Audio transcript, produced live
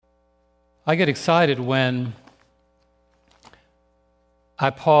I get excited when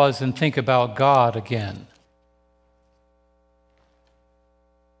I pause and think about God again.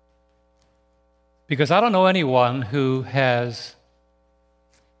 Because I don't know anyone who has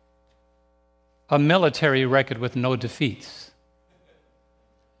a military record with no defeats.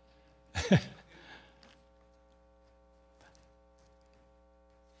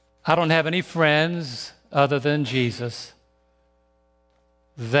 I don't have any friends other than Jesus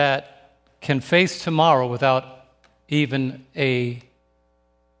that can face tomorrow without even a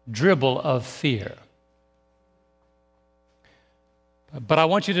dribble of fear. But I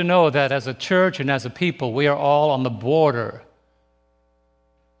want you to know that as a church and as a people, we are all on the border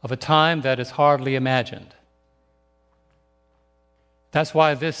of a time that is hardly imagined. That's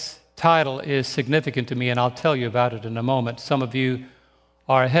why this title is significant to me, and I'll tell you about it in a moment. Some of you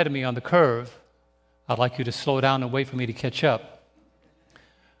are ahead of me on the curve. I'd like you to slow down and wait for me to catch up.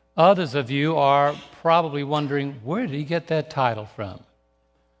 Others of you are probably wondering, where did he get that title from?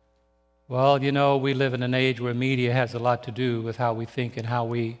 Well, you know, we live in an age where media has a lot to do with how we think and how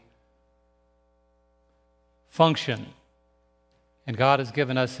we function. And God has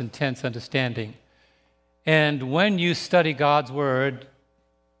given us intense understanding. And when you study God's Word,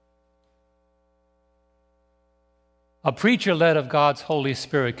 a preacher led of God's Holy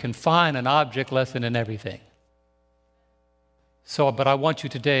Spirit can find an object lesson in everything. But I want you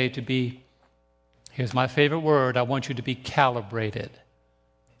today to be, here's my favorite word, I want you to be calibrated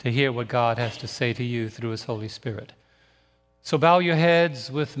to hear what God has to say to you through His Holy Spirit. So bow your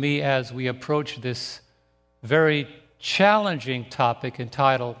heads with me as we approach this very challenging topic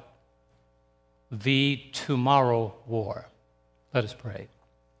entitled The Tomorrow War. Let us pray.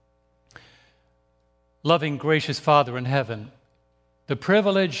 Loving, gracious Father in heaven, the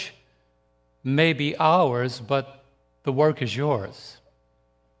privilege may be ours, but the work is yours.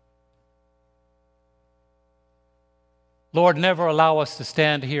 Lord, never allow us to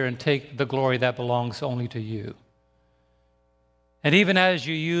stand here and take the glory that belongs only to you. And even as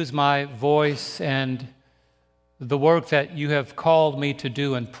you use my voice and the work that you have called me to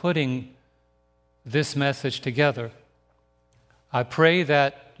do in putting this message together, I pray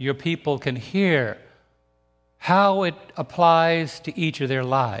that your people can hear how it applies to each of their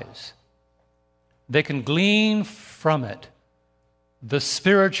lives. They can glean from it the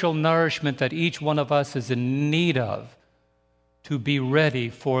spiritual nourishment that each one of us is in need of to be ready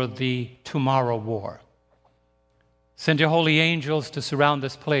for the tomorrow war. Send your holy angels to surround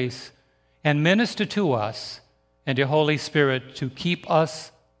this place and minister to us, and your Holy Spirit to keep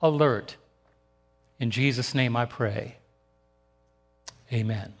us alert. In Jesus' name I pray.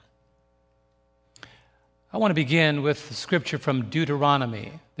 Amen. I want to begin with the scripture from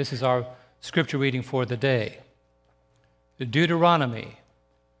Deuteronomy. This is our scripture reading for the day. Deuteronomy,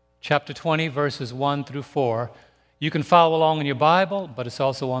 chapter 20, verses 1 through 4. You can follow along in your Bible, but it's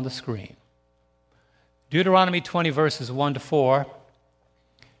also on the screen. Deuteronomy 20, verses 1 to 4.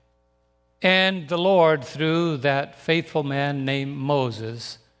 And the Lord, through that faithful man named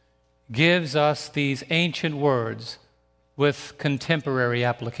Moses, gives us these ancient words with contemporary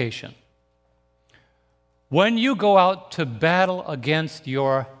application. When you go out to battle against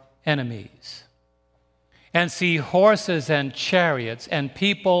your enemies and see horses and chariots and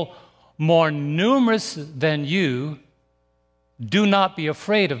people more numerous than you, do not be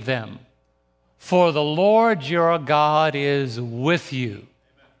afraid of them, for the Lord your God is with you,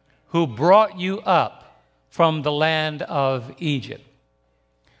 who brought you up from the land of Egypt.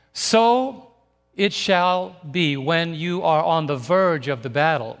 So it shall be when you are on the verge of the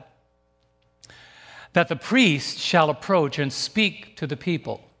battle, that the priest shall approach and speak to the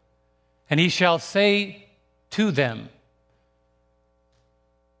people, and he shall say to them,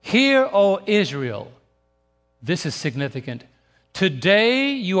 Hear, O Israel, this is significant.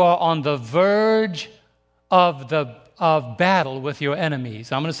 Today you are on the verge of battle with your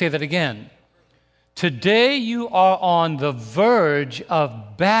enemies. I'm going to say that again. Today you are on the verge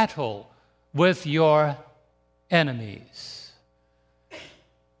of battle with your enemies.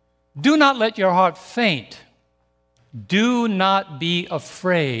 Do not let your heart faint. Do not be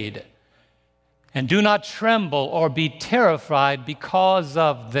afraid. And do not tremble or be terrified because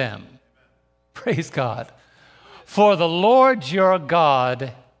of them. Praise God. For the Lord your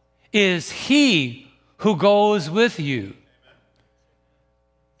God is He who goes with you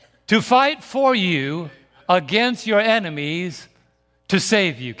to fight for you against your enemies to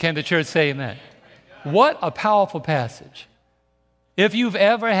save you. Can the church say amen? What a powerful passage. If you've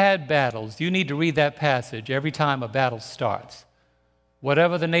ever had battles, you need to read that passage every time a battle starts.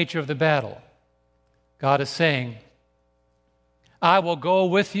 Whatever the nature of the battle, God is saying, I will go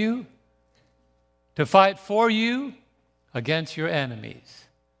with you to fight for you against your enemies.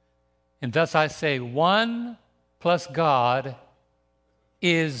 And thus I say, one plus God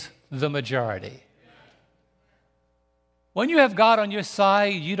is the majority. When you have God on your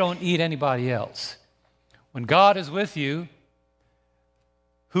side, you don't need anybody else. When God is with you,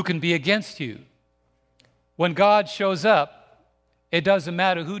 who can be against you? When God shows up, it doesn't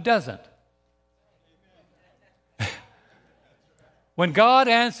matter who doesn't. When God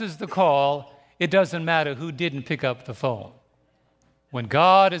answers the call, it doesn't matter who didn't pick up the phone. When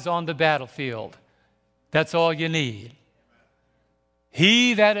God is on the battlefield, that's all you need.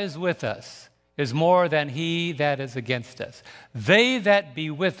 He that is with us is more than he that is against us. They that be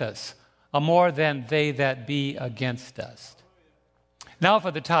with us are more than they that be against us. Now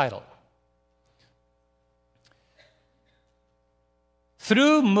for the title.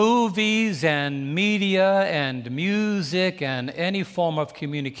 Through movies and media and music and any form of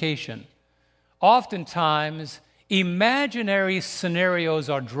communication, oftentimes imaginary scenarios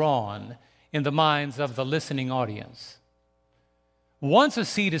are drawn in the minds of the listening audience. Once a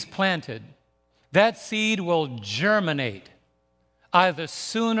seed is planted, that seed will germinate either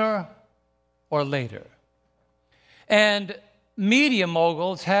sooner or later. And media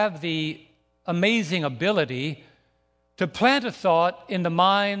moguls have the amazing ability to plant a thought in the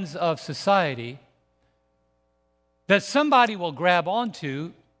minds of society that somebody will grab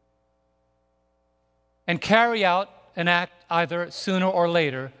onto and carry out an act either sooner or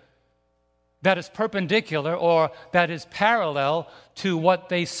later that is perpendicular or that is parallel to what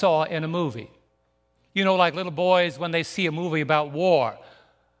they saw in a movie. You know, like little boys, when they see a movie about war,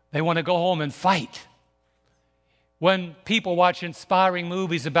 they want to go home and fight. When people watch inspiring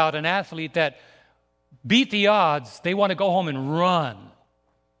movies about an athlete that beat the odds, they want to go home and run.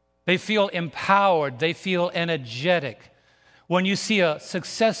 They feel empowered. They feel energetic. When you see a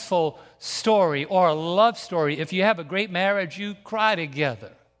successful story or a love story, if you have a great marriage, you cry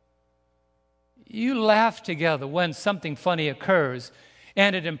together. You laugh together when something funny occurs,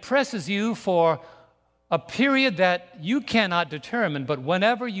 and it impresses you for a period that you cannot determine. But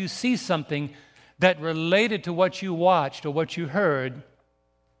whenever you see something that related to what you watched or what you heard,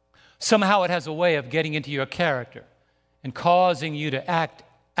 somehow it has a way of getting into your character and causing you to act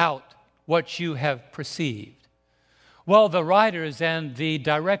out what you have perceived. Well, the writers and the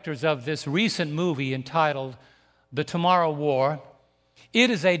directors of this recent movie entitled The Tomorrow War, it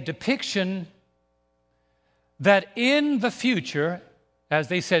is a depiction that in the future, as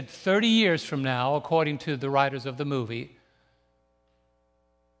they said, 30 years from now, according to the writers of the movie,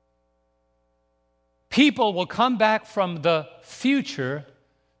 people will come back from the future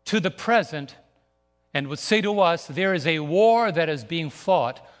to the present and would say to us, there is a war that is being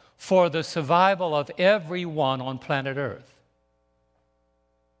fought for the survival of everyone on planet Earth.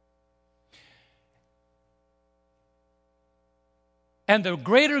 And the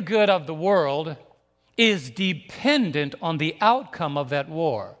greater good of the world is dependent on the outcome of that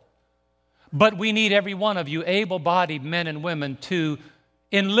war. But we need every one of you, able-bodied men and women, to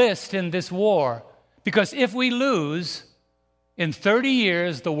enlist in this war. Because if we lose, in 30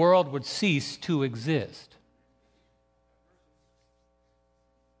 years, the world would cease to exist.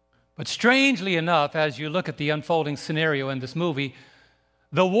 But strangely enough, as you look at the unfolding scenario in this movie,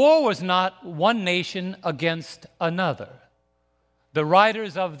 the war was not one nation against another. The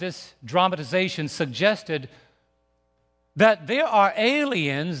writers of this dramatization suggested that there are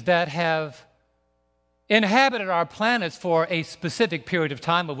aliens that have inhabited our planets for a specific period of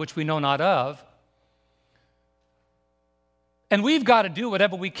time of which we know not of. And we've got to do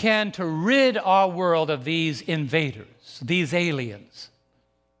whatever we can to rid our world of these invaders, these aliens.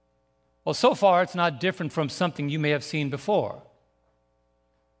 Well, so far it's not different from something you may have seen before.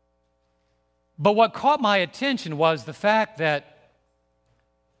 But what caught my attention was the fact that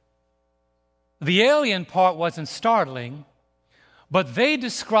the alien part wasn't startling, but they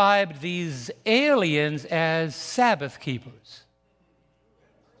described these aliens as Sabbath keepers.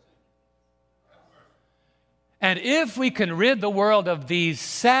 And if we can rid the world of these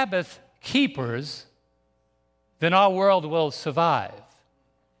Sabbath keepers, then our world will survive.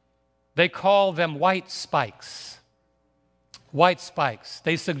 They call them white spikes. White spikes.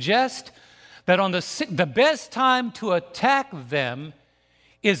 They suggest that on the best time to attack them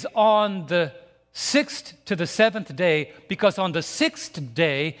is on the 6th to the 7th day, because on the 6th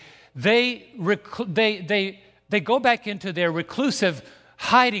day, they go back into their reclusive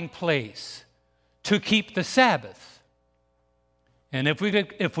hiding place to keep the Sabbath. And if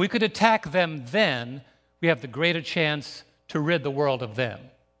we could attack them then, we have the greater chance to rid the world of them.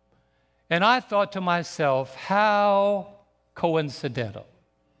 And I thought to myself, how coincidental.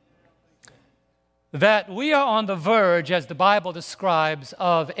 that we are on the verge, as the Bible describes,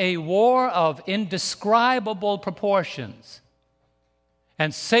 of a war of indescribable proportions.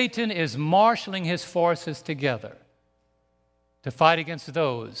 And Satan is marshaling his forces together to fight against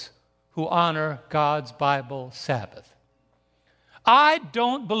those who honor God's Bible Sabbath. I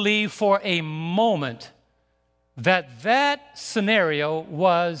don't believe for a moment that that scenario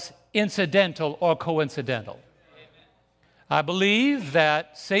was incidental or coincidental. I believe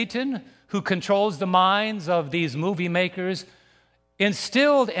that Satan, who controls the minds of these movie makers,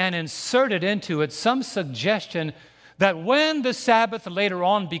 instilled and inserted into it some suggestion that when the Sabbath later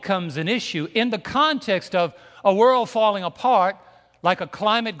on becomes an issue in the context of a world falling apart, like a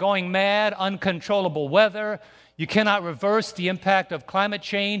climate going mad, uncontrollable weather, you cannot reverse the impact of climate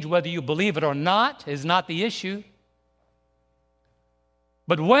change, whether you believe it or not, is not the issue.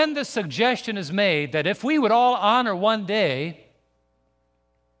 But when the suggestion is made that if we would all honor one day,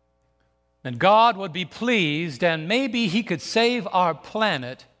 then God would be pleased and maybe He could save our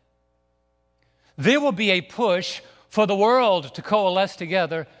planet, there will be a push for the world to coalesce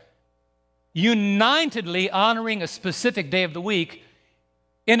together, unitedly honoring a specific day of the week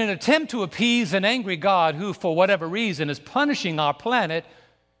in an attempt to appease an angry God who, for whatever reason, is punishing our planet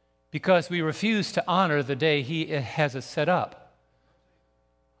because we refuse to honor the day He has us set up.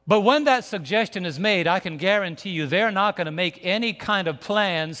 But when that suggestion is made, I can guarantee you they're not going to make any kind of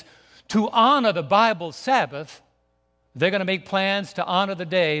plans to honor the Bible Sabbath. They're going to make plans to honor the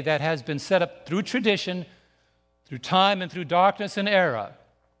day that has been set up through tradition, through time and through darkness and error,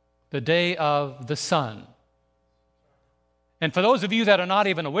 the day of the sun. And for those of you that are not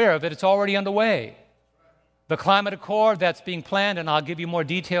even aware of it, it's already underway. The climate accord that's being planned, and I'll give you more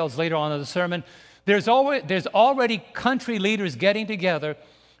details later on in the sermon, there's already country leaders getting together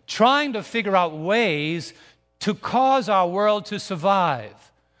trying to figure out ways to cause our world to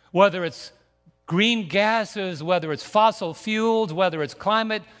survive, whether it's green gases, whether it's fossil fuels, whether it's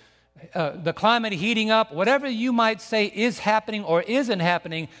the climate heating up, whatever you might say is happening or isn't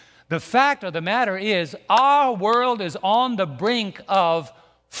happening. The fact of the matter is our world is on the brink of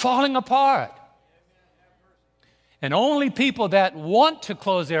falling apart. And only people that want to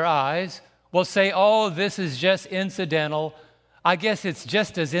close their eyes will say, oh, this is just incidental. I guess it's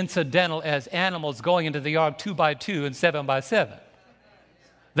just as incidental as animals going into the ark 2 by 2 and 7 by 7.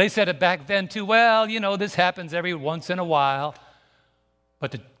 They said it back then too. Well, this happens every once in a while.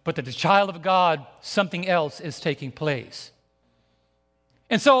 But to the child of God, something else is taking place.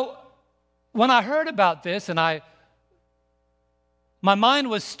 And so when I heard about this, and my mind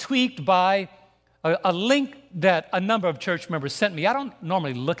was tweaked by a link that a number of church members sent me. I don't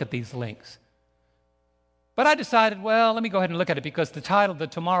normally look at these links. But I decided, well, let me go ahead and look at it because the title, The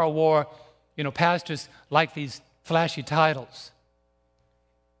Tomorrow War, pastors like these flashy titles.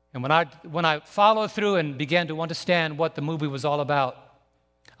 And when I followed through and began to understand what the movie was all about,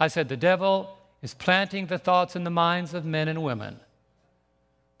 I said, the devil is planting the thoughts in the minds of men and women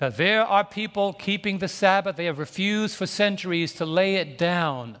that there are people keeping the Sabbath. They have refused for centuries to lay it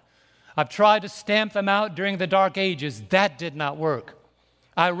down. I've tried to stamp them out during the Dark Ages. That did not work.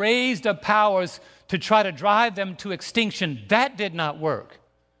 I raised up powers to try to drive them to extinction. That did not work.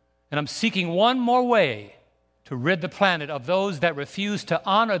 And I'm seeking one more way to rid the planet of those that refuse to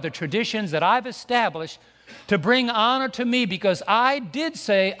honor the traditions that I've established to bring honor to me, because I did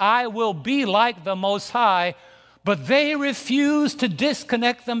say I will be like the Most High, but they refuse to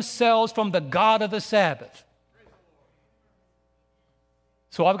disconnect themselves from the God of the Sabbath.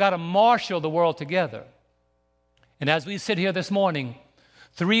 So I've got to marshal the world together. And as we sit here this morning,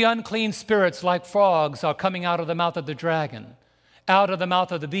 3 unclean spirits like frogs are coming out of the mouth of the dragon, out of the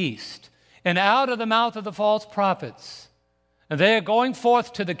mouth of the beast, and out of the mouth of the false prophets. And they are going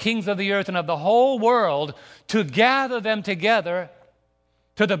forth to the kings of the earth and of the whole world to gather them together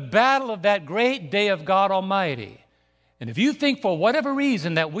to the battle of that great day of God Almighty. And if you think for whatever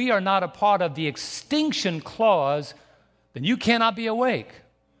reason that we are not a part of the extinction clause, then you cannot be awake.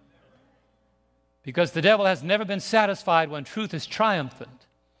 Because the devil has never been satisfied when truth is triumphant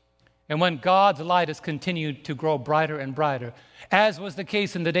and when God's light has continued to grow brighter and brighter, as was the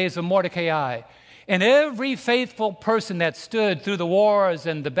case in the days of Mordecai. And every faithful person that stood through the wars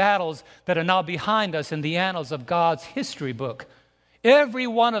and the battles that are now behind us in the annals of God's history book, every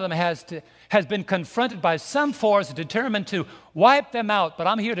one of them has been confronted by some force determined to wipe them out. But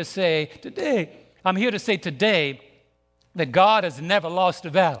I'm here to say today that God has never lost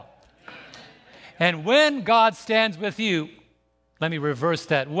a battle. And when God stands with you, let me reverse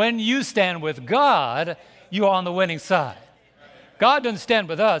that. When you stand with God, you are on the winning side. God doesn't stand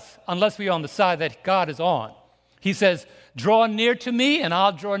with us unless we are on the side that God is on. He says, draw near to me and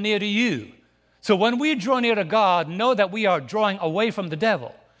I'll draw near to you. So when we draw near to God, know that we are drawing away from the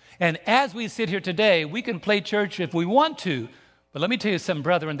devil. And as we sit here today, we can play church if we want to. But let me tell you something,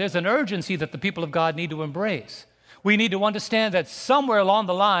 brethren, there's an urgency that the people of God need to embrace. We need to understand that somewhere along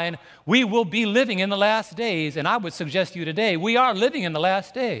the line, we will be living in the last days. And I would suggest to you today, we are living in the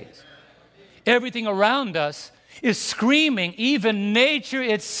last days. Everything around us is screaming. Even nature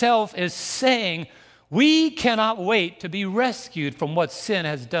itself is saying, we cannot wait to be rescued from what sin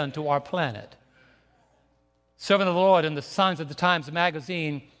has done to our planet. Servant of the Lord in the Signs of the Times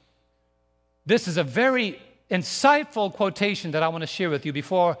magazine, this is a very insightful quotation that I want to share with you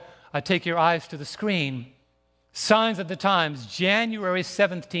before I take your eyes to the screen. Signs of the Times, January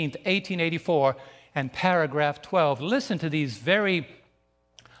 17th, 1884, and paragraph 12. Listen to these very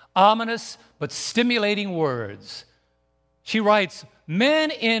ominous but stimulating words. She writes,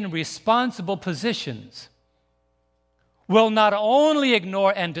 men in responsible positions will not only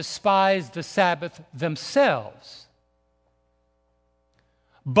ignore and despise the Sabbath themselves,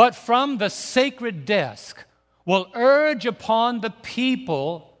 but from the sacred desk will urge upon the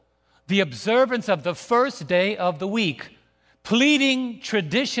people the observance of the first day of the week, pleading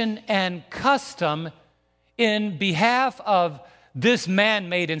tradition and custom in behalf of this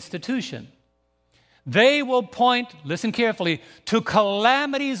man-made institution. They will point, listen carefully, to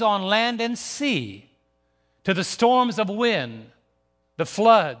calamities on land and sea, to the storms of wind, the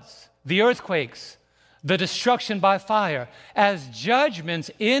floods, the earthquakes, the destruction by fire, as judgments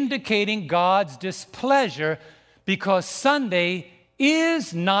indicating God's displeasure because Sunday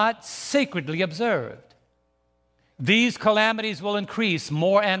is not sacredly observed. These calamities will increase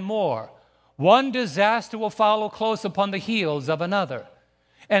more and more. One disaster will follow close upon the heels of another.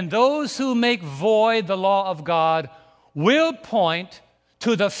 And those who make void the law of God will point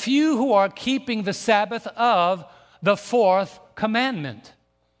to the few who are keeping the Sabbath of the fourth commandment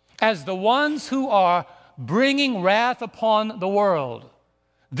as the ones who are bringing wrath upon the world.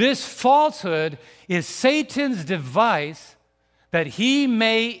 This falsehood is Satan's device that he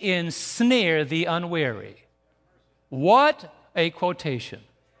may ensnare the unwary. What a quotation.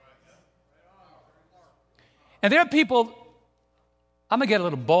 And there are people, I'm going to get a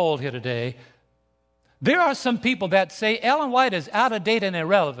little bold here today. There are some people that say Ellen White is out of date and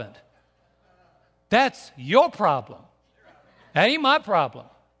irrelevant. That's your problem. That ain't my problem.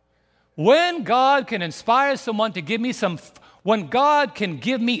 When God can inspire someone to give me when God can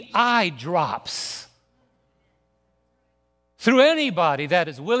give me eye drops through anybody that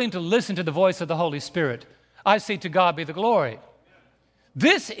is willing to listen to the voice of the Holy Spirit, I say to God be the glory.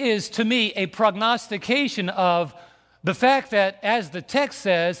 This is to me a prognostication of the fact that, as the text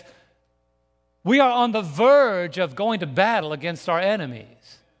says, we are on the verge of going to battle against our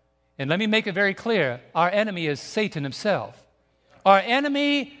enemies. And let me make it very clear, our enemy is Satan himself. Our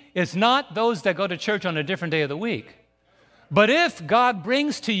enemy is not those that go to church on a different day of the week. But if God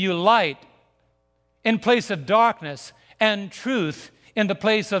brings to you light in place of darkness and truth in the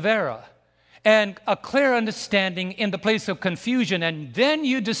place of error, and a clear understanding in the place of confusion, and then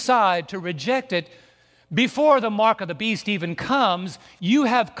you decide to reject it before the mark of the beast even comes, you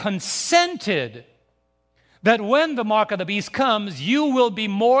have consented that when the mark of the beast comes, you will be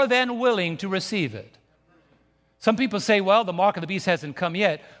more than willing to receive it. Some people say, well, the mark of the beast hasn't come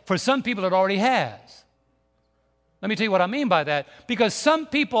yet. For some people, it already has. Let me tell you what I mean by that. Because some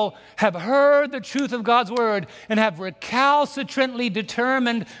people have heard the truth of God's word and have recalcitrantly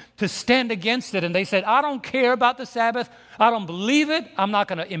determined to stand against it. And they said, I don't care about the Sabbath. I don't believe it. I'm not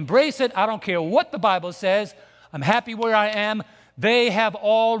going to embrace it. I don't care what the Bible says. I'm happy where I am. They have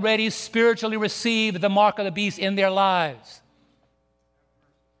already spiritually received the mark of the beast in their lives.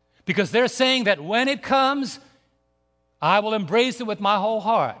 Because they're saying that when it comes, I will embrace it with my whole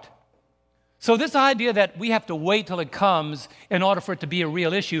heart. So this idea that we have to wait till it comes in order for it to be a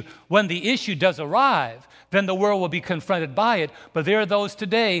real issue, when the issue does arrive, then the world will be confronted by it. But there are those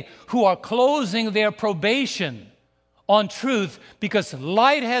today who are closing their probation on truth because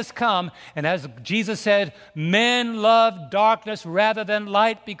light has come. And as Jesus said, men love darkness rather than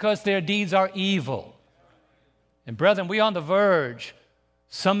light because their deeds are evil. And brethren, we are on the verge.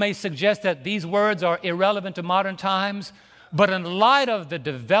 Some may suggest that these words are irrelevant to modern times, but in light of the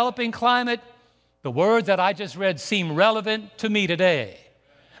developing climate, the words that I just read seem relevant to me today.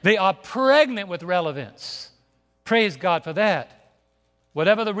 They are pregnant with relevance. Praise God for that.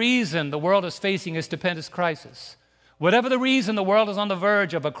 Whatever the reason the world is facing a stupendous crisis, whatever the reason the world is on the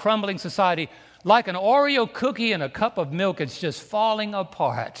verge of a crumbling society, like an Oreo cookie and a cup of milk, it's just falling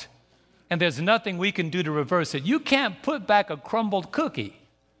apart. And there's nothing we can do to reverse it. You can't put back a crumbled cookie.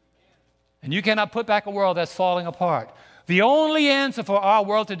 And you cannot put back a world that's falling apart. The only answer for our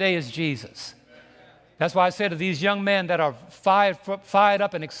world today is Jesus. That's why I say to these young men that are fired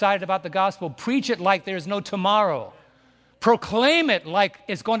up and excited about the gospel, preach it like there's no tomorrow. Proclaim it like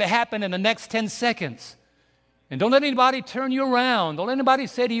it's going to happen in the next 10 seconds. And don't let anybody turn you around. Don't let anybody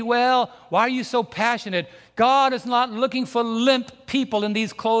say to you, well, why are you so passionate? God is not looking for limp people in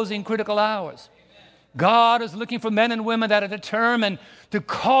these closing critical hours. God is looking for men and women that are determined to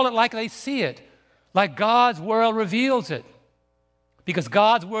call it like they see it, like God's word reveals it. Because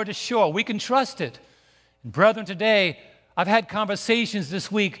God's word is sure. We can trust it. Brethren, today, I've had conversations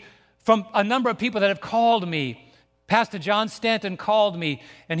this week from a number of people that have called me. Pastor John Stanton called me,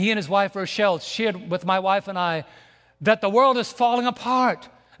 and he and his wife Rochelle shared with my wife and I that the world is falling apart.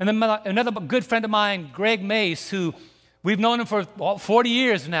 And then another good friend of mine, Greg Mace, who we've known him for 40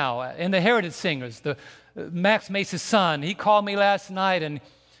 years now in the Heritage Singers, Max Mace's son, he called me last night, and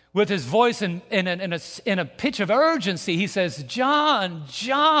with his voice in a pitch of urgency, he says,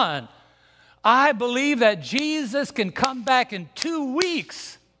 John, I believe that Jesus can come back in 2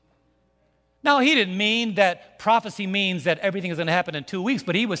 weeks. Now, he didn't mean that prophecy means that everything is going to happen in 2 weeks,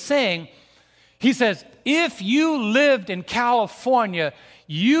 but he was saying, he says, if you lived in California,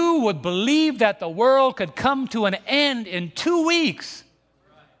 you would believe that the world could come to an end in 2 weeks.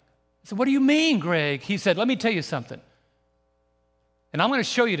 I said, what do you mean, Greg? He said, let me tell you something. And I'm going to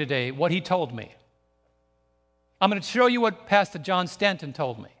show you today what he told me. I'm going to show you what Pastor John Stanton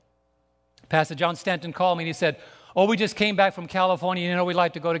told me. Pastor John Stanton called me and he said, we just came back from California. You know, we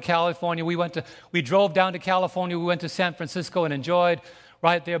like to go to California. We drove down to California. We went to San Francisco and enjoyed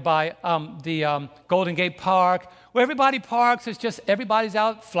right there by the Golden Gate Park, where everybody parks. It's just everybody's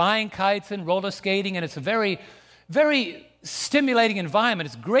out flying kites and roller skating, and it's a very, very stimulating environment.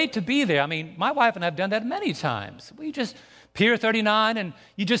 It's great to be there. I mean, my wife and I have done that many times. We just Pier 39, and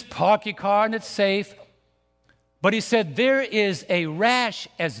you just park your car, and it's safe. But he said there is a rash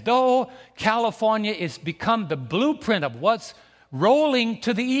as though California has become the blueprint of what's rolling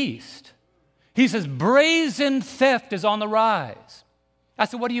to the east. He says brazen theft is on the rise. I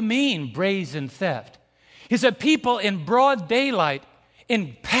said, what do you mean, brazen theft? He said people in broad daylight,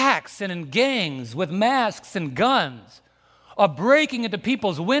 in packs and in gangs with masks and guns, are breaking into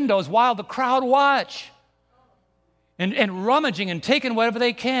people's windows while the crowd watch and rummaging and taking whatever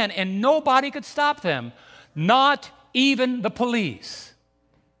they can, and nobody could stop them. Not even the police,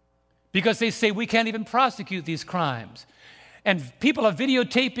 because they say we can't even prosecute these crimes. And people are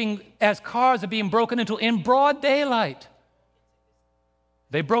videotaping as cars are being broken into in broad daylight.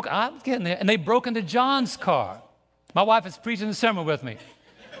 I'm getting there, and they broke into John's car. My wife is preaching the sermon with me.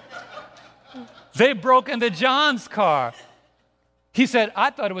 They broke into John's car. He said,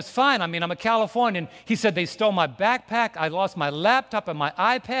 I thought it was fine. I mean, I'm a Californian. He said, they stole my backpack. I lost my laptop and my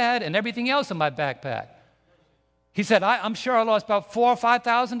iPad and everything else in my backpack. He said, I'm sure I lost about $4,000 or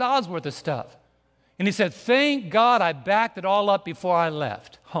 $5,000 worth of stuff. And he said, thank God I backed it all up before I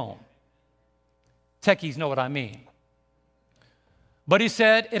left home. Techies know what I mean. But he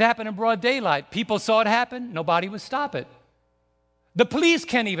said, it happened in broad daylight. People saw it happen. Nobody would stop it. The police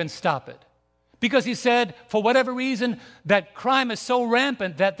can't even stop it. Because he said, for whatever reason, that crime is so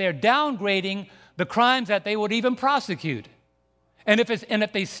rampant that they're downgrading the crimes that they would even prosecute. And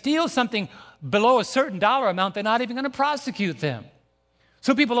if they steal something below a certain dollar amount, they're not even going to prosecute them.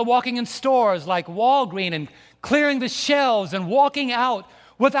 So people are walking in stores like Walgreens and clearing the shelves and walking out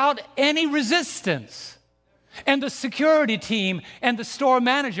without any resistance. And the security team and the store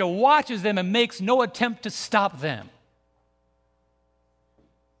manager watches them and makes no attempt to stop them.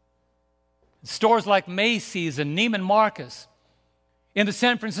 Stores like Macy's and Neiman Marcus in the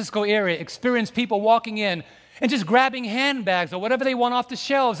San Francisco area experience people walking in and just grabbing handbags or whatever they want off the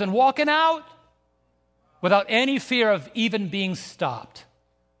shelves and walking out without any fear of even being stopped.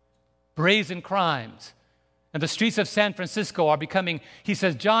 Brazen crimes. And the streets of San Francisco are becoming, he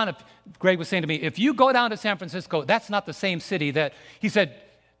says, John, Greg was saying to me, if you go down to San Francisco, that's not the same city that, he said,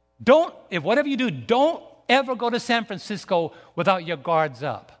 whatever you do, don't ever go to San Francisco without your guards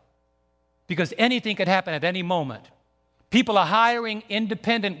up. Because anything could happen at any moment. People are hiring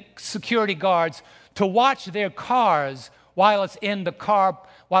independent security guards to watch their cars while it's in the car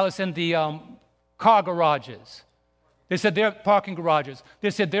garages. They said they're parking garages. They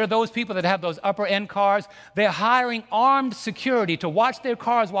said they're those people that have those upper end cars. They're hiring armed security to watch their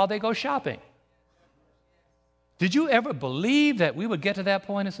cars while they go shopping. Did you ever believe that we would get to that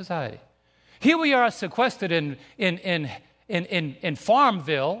point in society? Here we are sequestered in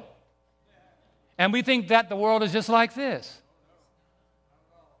Farmville, and we think that the world is just like this.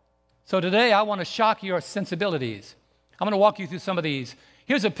 So today I want to shock your sensibilities. I'm going to walk you through some of these.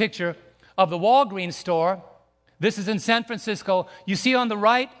 Here's a picture of the Walgreens store This is in San Francisco. You see on the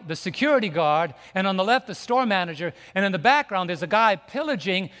right, the security guard, and on the left, the store manager, and in the background, there's a guy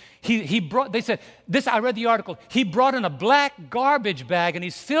pillaging. They said, I read the article, he brought in a black garbage bag, and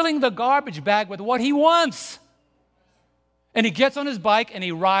he's filling the garbage bag with what he wants. And he gets on his bike, and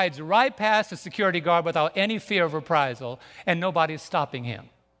he rides right past the security guard without any fear of reprisal, and nobody's stopping him.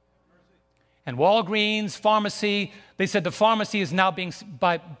 And Walgreens, pharmacy, they said the pharmacy is now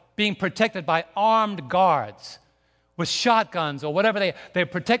being protected by armed guards with shotguns or whatever. They're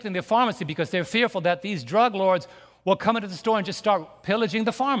protecting the pharmacy because they're fearful that these drug lords will come into the store and just start pillaging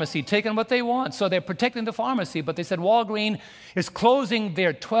the pharmacy, taking what they want. So they're protecting the pharmacy. But they said Walgreens is closing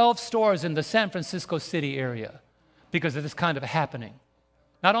their 12 stores in the San Francisco city area because of this kind of happening.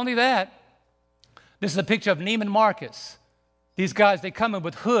 Not only that, this is a picture of Neiman Marcus. These guys, they come in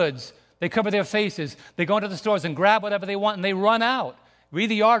with hoods. They cover their faces. They go into the stores and grab whatever they want, and they run out. Read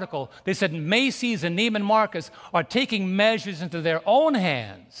the article. They said Macy's and Neiman Marcus are taking measures into their own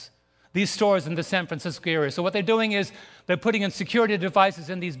hands, these stores in the San Francisco area. So what they're doing is they're putting in security devices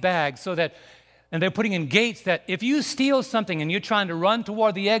in these bags and they're putting in gates that if you steal something and you're trying to run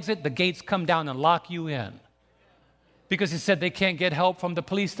toward the exit, the gates come down and lock you in. Because he said they can't get help from the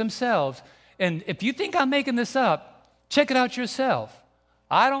police themselves. And if you think I'm making this up, check it out yourself.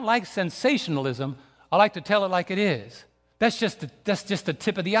 I don't like sensationalism. I like to tell it like it is. That's just the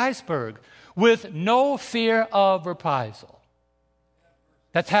tip of the iceberg, with no fear of reprisal.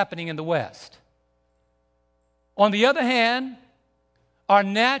 That's happening in the West. On the other hand, our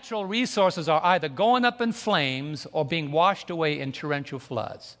natural resources are either going up in flames or being washed away in torrential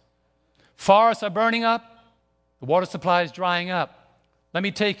floods. Forests are burning up. The water supply is drying up. Let me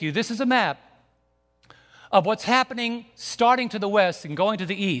take you. This is a map of what's happening starting to the west and going to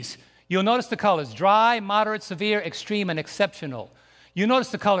the east. You'll notice the colors: dry, moderate, severe, extreme, and exceptional. You notice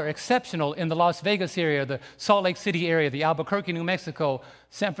the color exceptional in the Las Vegas area, the Salt Lake City area, the Albuquerque, New Mexico,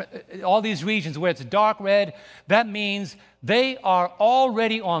 all these regions where it's dark red. That means they are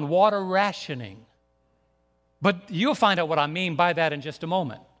already on water rationing. But you'll find out what I mean by that in just a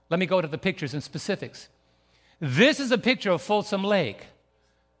moment. Let me go to the pictures and specifics. This is a picture of Folsom Lake.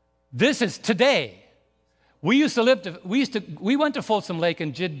 This is today. We went to Folsom Lake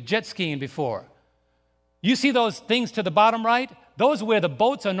and did jet skiing before. You see those things to the bottom right? Those are where the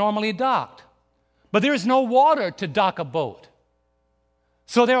boats are normally docked. But there is no water to dock a boat.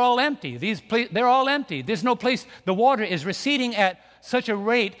 So they're all empty. They're all empty. There's no place. The water is receding at such a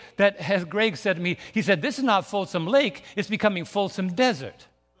rate that, as Greg said to me, he said, this is not Folsom Lake, it's becoming Folsom Desert.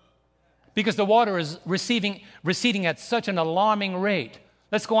 Because the water is receding at such an alarming rate.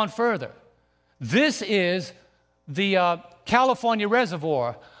 Let's go on further. This is the California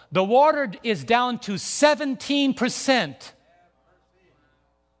reservoir. The water is down to 17%.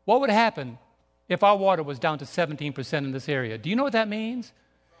 What would happen if our water was down to 17% in this area? Do you know what that means?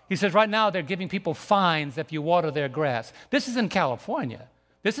 He says right now they're giving people fines if you water their grass. This is in California.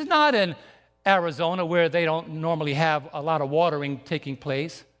 This is not in Arizona where they don't normally have a lot of watering taking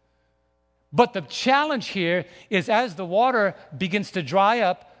place. But the challenge here is as the water begins to dry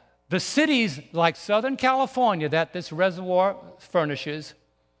up, the cities like Southern California that this reservoir furnishes,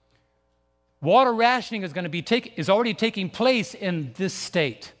 water rationing is already taking place in this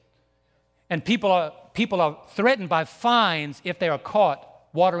state. And people are threatened by fines if they are caught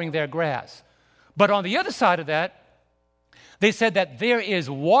watering their grass. But on the other side of that, they said that there is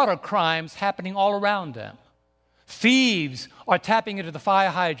water crimes happening all around them. Thieves are tapping into the fire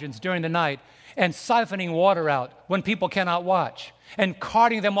hydrants during the night and siphoning water out when people cannot watch, and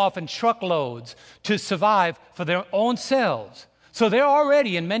carting them off in truckloads to survive for their own selves. So they're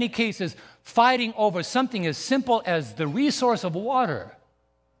already, in many cases, fighting over something as simple as the resource of water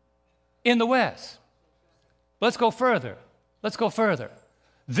in the West. Let's go further.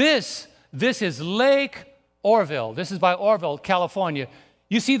 This is Lake Oroville. This is by Oroville, California.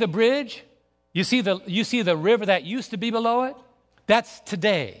 You see the bridge? You see the river that used to be below it? That's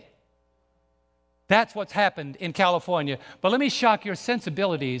today. That's what's happened in California. But let me shock your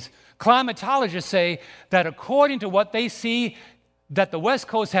sensibilities. Climatologists say that according to what they see, that the West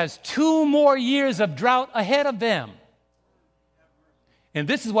Coast has 2 more years of drought ahead of them. And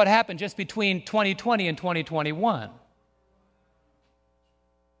this is what happened just between 2020 and 2021.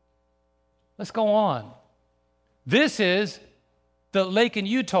 Let's go on. This is the lake in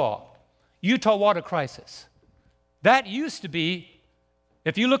Utah water crisis. That used to be,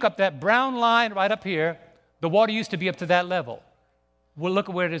 if you look up that brown line right up here, the water used to be up to that level. Well, look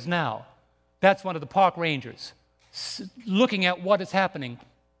at where it is now. That's one of the park rangers looking at what is happening.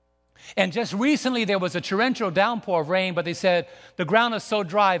 And just recently there was a torrential downpour of rain, but they said the ground is so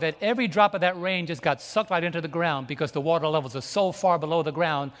dry that every drop of that rain just got sucked right into the ground because the water levels are so far below the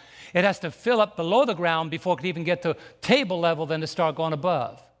ground. It has to fill up below the ground before it can even get to table level, then to start going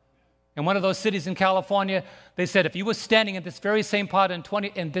above. In one of those cities in California, they said if you were standing at this very same pot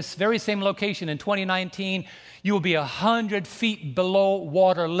in this very same location in 2019, you will be 100 feet below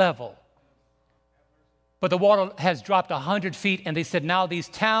water level. But the water has dropped 100 feet, and they said now these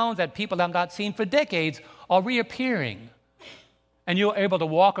towns that people have not seen for decades are reappearing. And you're able to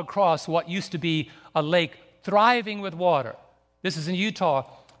walk across what used to be a lake thriving with water. This is in Utah.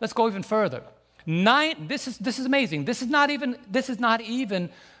 Let's go even further. This is amazing. This is not even,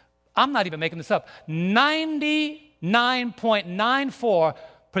 I'm not even making this up.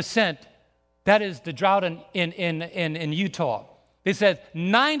 99.94%, that is the drought in Utah. They said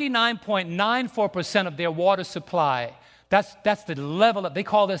 99.94% of their water supply, that's the level of, they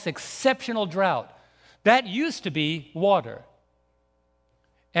call this exceptional drought. That used to be water.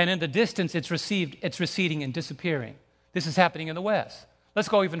 And in the distance, it's receding and disappearing. This is happening in the West. Let's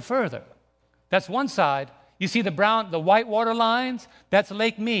go even further. That's one side. You see the white water lines? That's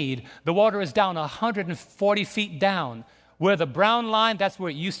Lake Mead. The water is down 140 feet down. Where the brown line, that's where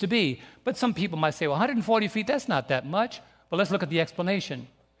it used to be. But some people might say, well, 140 feet, that's not that much. But let's look at the explanation.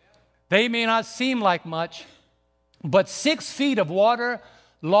 They may not seem like much, but 6 feet of water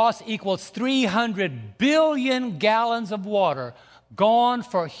loss equals 300 billion gallons of water gone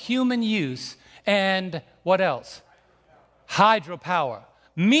for human use. And what else? Hydropower.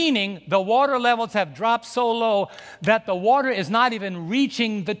 Meaning the water levels have dropped so low that the water is not even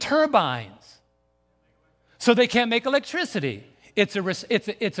reaching the turbines. So they can't make electricity. It's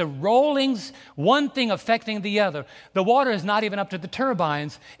a rolling, one thing affecting the other. The water is not even up to the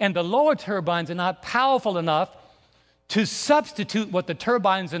turbines, and the lower turbines are not powerful enough to substitute what the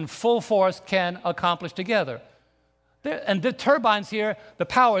turbines in full force can accomplish together. And the turbines here, the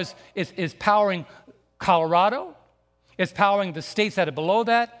power is powering Colorado. It's powering the states that are below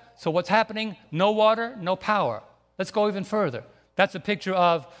that. So what's happening? No water, no power. Let's go even further. That's a picture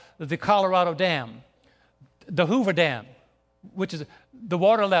of the Colorado Dam. The Hoover Dam, which is the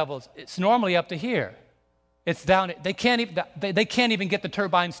water levels, it's normally up to here. It's down. They can't even get the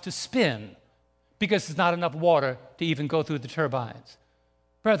turbines to spin because there's not enough water to even go through the turbines.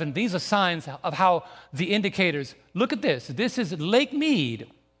 Brethren, these are signs of how the indicators, look at this. This is Lake Mead,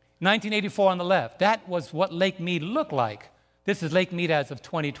 1984 on the left. That was what Lake Mead looked like. This is Lake Mead as of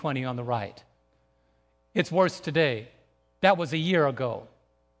 2020 on the right. It's worse today. That was a year ago.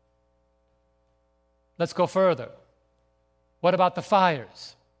 Let's go further. What about the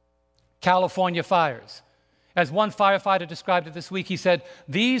fires? California fires. As one firefighter described it this week, he said,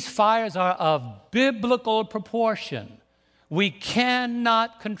 these fires are of biblical proportion. We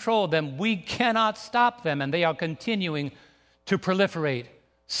cannot control them. We cannot stop them, and they are continuing to proliferate.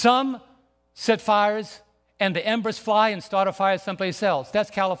 Some set fires, and the embers fly and start a fire someplace else. That's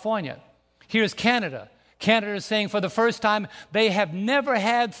California. Here's Canada. Canada is saying for the first time they have never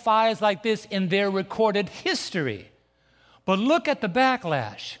had fires like this in their recorded history. But look at the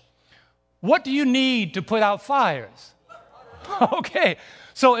backlash. What do you need to put out fires? Okay,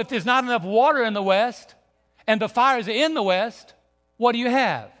 so if there's not enough water in the West and the fires are in the West, what do you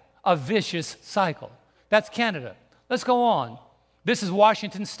have? A vicious cycle. That's Canada. Let's go on. This is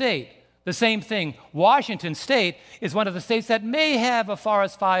Washington State. The same thing. Washington State is one of the states that may have a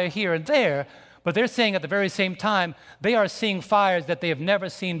forest fire here and there, but they're saying at the very same time, they are seeing fires that they have never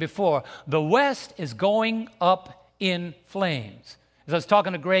seen before. The West is going up in flames. As I was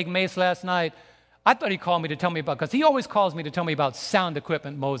talking to Greg Mace last night, I thought he called me to tell me about, because he always calls me to tell me about sound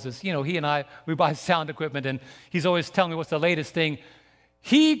equipment, Moses. You know, he and I, we buy sound equipment, and he's always telling me what's the latest thing.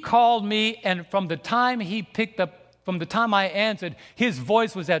 He called me, and from the time I answered, his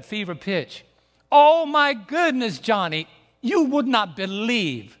voice was at fever pitch. Oh my goodness, Johnny, you would not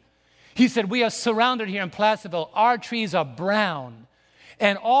believe. He said, we are surrounded here in Placerville. Our trees are brown.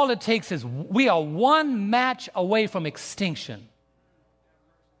 And all it takes is we are one match away from extinction.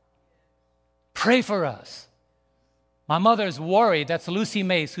 Pray for us. My mother is worried. That's Lucy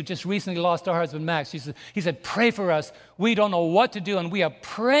Mace, who just recently lost her husband, Max. He said, pray for us. We don't know what to do, and we are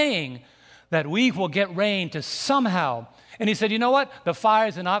praying that we will get rain to somehow. And he said, you know what? The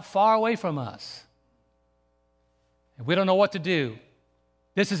fires are not far away from us. And we don't know what to do.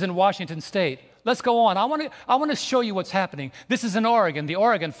 This is in Washington State. Let's go on. I want to show you what's happening. This is in Oregon, the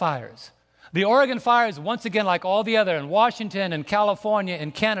Oregon fires. The Oregon fires, once again, like all the other in Washington and California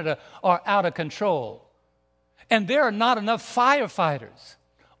and Canada, are out of control. And there are not enough firefighters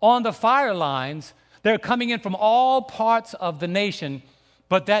on the fire lines. They're coming in from all parts of the nation,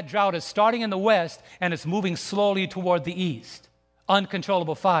 But that drought is starting in the west, and it's moving slowly toward the east.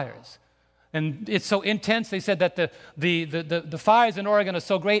 Uncontrollable fires. And it's so intense, they said that the fires in Oregon are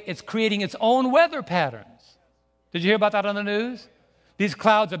so great, it's creating its own weather patterns. Did you hear about that on the news? These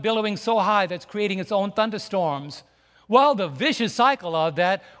clouds are billowing so high that it's creating its own thunderstorms. Well, the vicious cycle of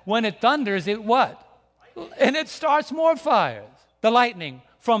that, when it thunders, it what? And it starts more fires. The lightning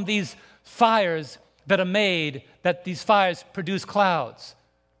from these fires that are made, that these fires produce clouds.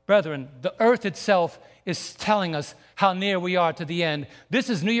 Brethren, the earth itself is telling us how near we are to the end. This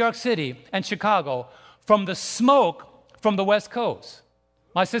is New York City and Chicago from the smoke from the West Coast.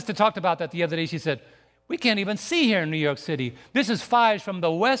 My sister talked about that the other day. She said, we can't even see here in New York City. This is fires from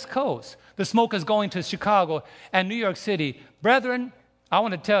the West Coast. The smoke is going to Chicago and New York City. Brethren, I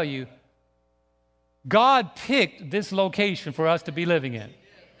want to tell you, God picked this location for us to be living in.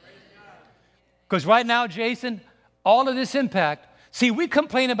 Because right now, Jason, all of this impact, see, we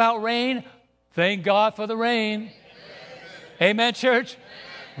complain about rain. Thank God for the rain. Amen, church?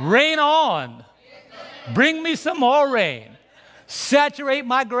 Rain on. Bring me some more rain. Saturate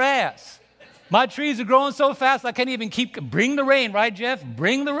my grass. My trees are growing so fast I can't even bring the rain, right, Jeff?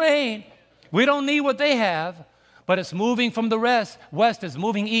 Bring the rain. We don't need what they have, but it's moving from the west. It's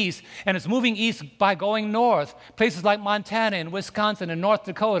moving east, and it's moving east by going north. Places like Montana and Wisconsin and North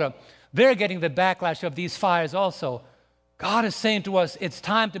Dakota, they're getting the backlash of these fires also. God is saying to us, it's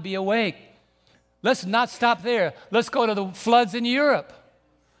time to be awake. Let's not stop there. Let's go to the floods in Europe.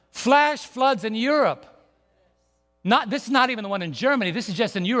 Flash floods in Europe. This is not even the one in Germany. This is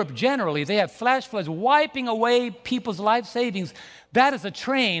just in Europe generally. They have flash floods wiping away people's life savings. That is a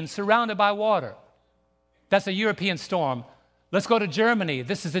train surrounded by water. That's a European storm. Let's go to Germany.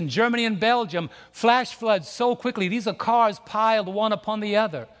 This is in Germany and Belgium. Flash floods so quickly. These are cars piled one upon the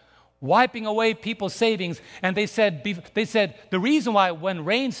other, wiping away people's savings. And they said the reason why when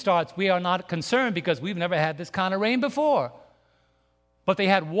rain starts, we are not concerned because we've never had this kind of rain before. But they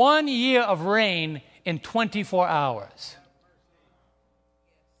had 1 year of rain in 24 hours.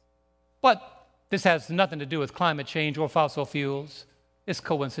 But this has nothing to do with climate change or fossil fuels. It's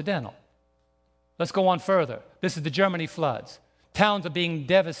coincidental. Let's go on further. This is the Germany floods. Towns are being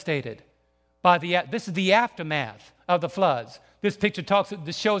devastated by this is the aftermath of the floods. This picture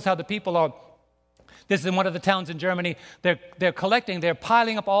this shows how the people are. This is in one of the towns in Germany. They're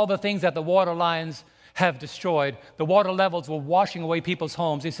piling up all the things that the water lines have destroyed. The water levels were washing away people's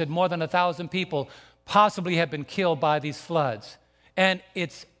homes. They said more than 1,000 people possibly have been killed by these floods. And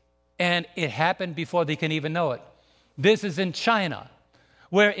it happened before they can even know it. This is in China,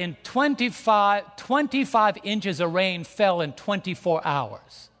 where in 25 inches of rain fell in 24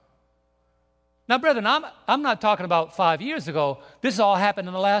 hours. Now, brethren, I'm not talking about 5 years ago. This all happened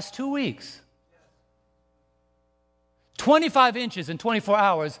in the last 2 weeks. 25 inches in 24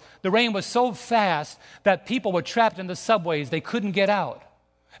 hours. The rain was so fast that people were trapped in the subways. They couldn't get out.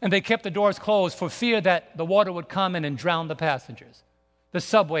 And they kept the doors closed for fear that the water would come in and drown the passengers. The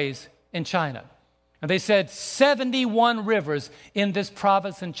subways in China. And they said 71 rivers in this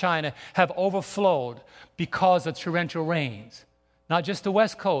province in China have overflowed because of torrential rains. Not just the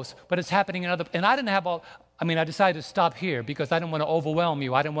West Coast, but it's happening in other. And I decided to stop here because I didn't want to overwhelm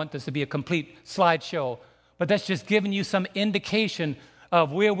you. I didn't want this to be a complete slideshow. But that's just giving you some indication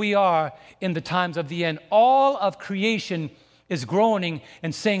of where we are in the times of the end. All of creation is groaning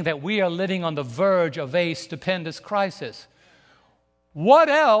and saying that we are living on the verge of a stupendous crisis. What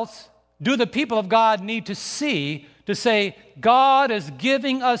else do the people of God need to see to say, God is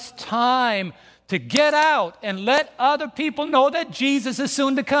giving us time to get out and let other people know that Jesus is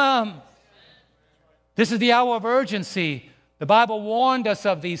soon to come? This is the hour of urgency. The Bible warned us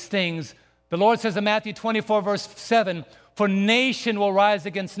of these things. The Lord says in Matthew 24, verse 7, for nation will rise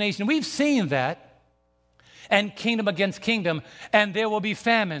against nation. We've seen that. And kingdom against kingdom, and there will be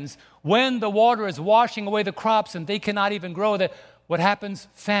famines. When the water is washing away the crops and they cannot even grow, what happens?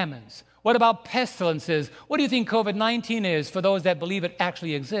 Famines. What about pestilences? What do you think COVID-19 is for those that believe it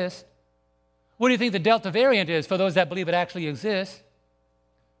actually exists? What do you think the Delta variant is for those that believe it actually exists?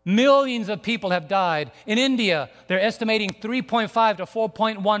 Millions of people have died. In India, they're estimating 3.5 to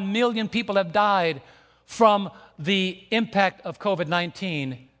 4.1 million people have died from the impact of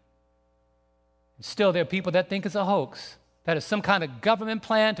COVID-19. Still, there are people that think it's a hoax, that is some kind of government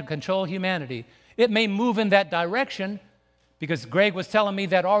plan to control humanity. It may move in that direction because Greg was telling me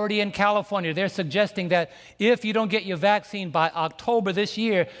that already in California, they're suggesting that if you don't get your vaccine by October this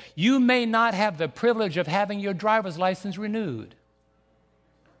year, you may not have the privilege of having your driver's license renewed.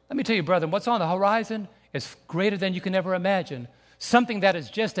 Let me tell you, brethren, what's on the horizon is greater than you can ever imagine. Something that is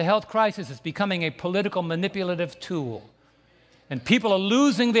just a health crisis is becoming a political manipulative tool. And people are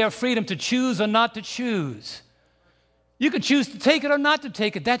losing their freedom to choose or not to choose. You can choose to take it or not to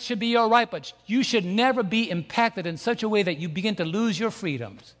take it. That should be your right, but you should never be impacted in such a way that you begin to lose your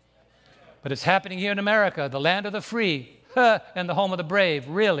freedoms. But it's happening here in America, the land of the free and the home of the brave,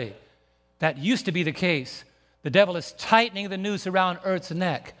 really. That used to be the case. The devil is tightening the noose around Earth's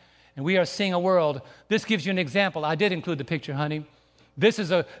neck, and we are seeing a world. This gives you an example. I did include the picture, honey. This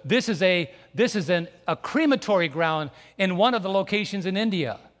is a crematory ground in one of the locations in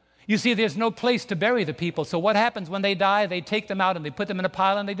India. You see, there's no place to bury the people. So what happens when they die? They take them out and they put them in a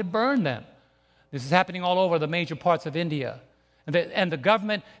pile and they burn them. This is happening all over the major parts of India. And the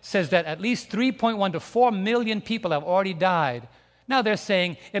government says that at least 3.1 to 4 million people have already died. Now they're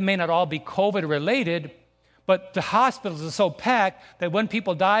saying it may not all be COVID-related, but the hospitals are so packed that when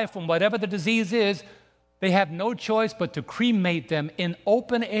people die from whatever the disease is, they have no choice but to cremate them in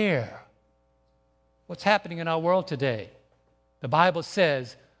open air. What's happening in our world today? The Bible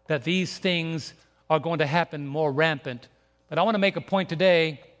says that these things are going to happen more rampant. But I want to make a point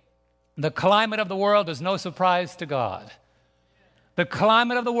today. The climate of the world is no surprise to God. The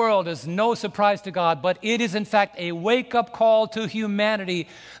climate of the world is no surprise to God, but it is in fact a wake-up call to humanity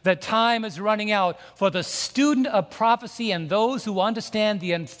that time is running out for the student of prophecy and those who understand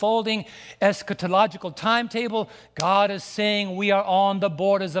the unfolding eschatological timetable. God is saying we are on the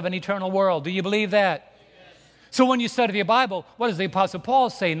borders of an eternal world. Do you believe that? So when you study the Bible, what does the Apostle Paul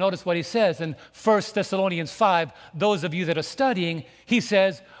say? Notice what he says in 1 Thessalonians 5. Those of you that are studying, he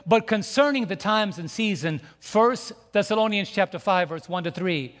says, but concerning the times and season, 1 Thessalonians chapter 5, verse 1 to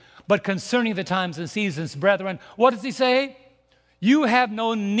 3. But concerning the times and seasons, brethren, what does he say? You have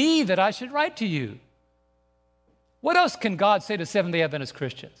no need that I should write to you. What else can God say to Seventh-day Adventist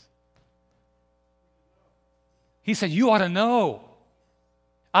Christians? He said, you ought to know.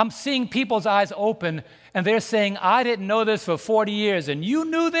 I'm seeing people's eyes open, and they're saying, I didn't know this for 40 years, and you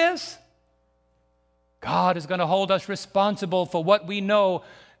knew this? God is going to hold us responsible for what we know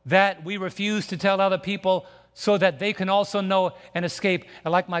that we refuse to tell other people so that they can also know and escape.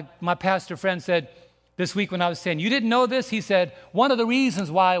 And like my pastor friend said this week when I was saying, you didn't know this? He said, one of the reasons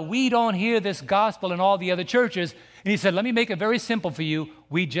why we don't hear this gospel in all the other churches, and he said, let me make it very simple for you,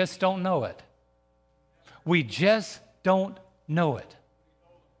 we just don't know it. We just don't know it.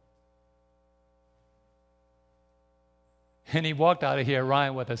 And he walked out of here,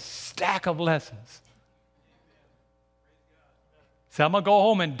 Ryan, with a stack of lessons. He said, I'm going to go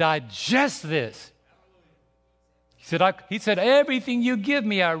home and digest this. He said, everything you give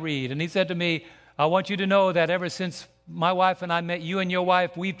me, I read. And he said to me, I want you to know that ever since my wife and I met you and your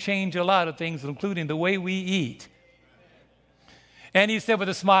wife, we've changed a lot of things, including the way we eat. And he said with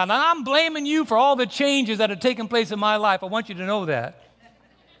a smile, and I'm blaming you for all the changes that have taken place in my life. I want you to know that.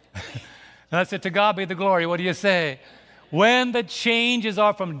 And I said, to God be the glory. What do you say? When the changes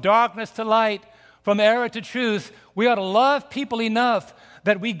are from darkness to light, from error to truth, we ought to love people enough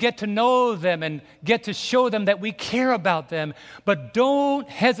that we get to know them and get to show them that we care about them. But don't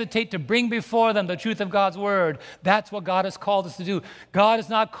hesitate to bring before them the truth of God's word. That's what God has called us to do. God has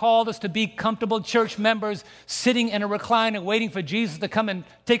not called us to be comfortable church members sitting in a recliner waiting for Jesus to come and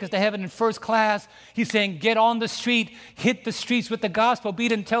take us to heaven in first class. He's saying, get on the street, hit the streets with the gospel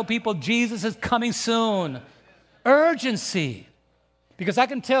beat and tell people Jesus is coming soon. Urgency. Because I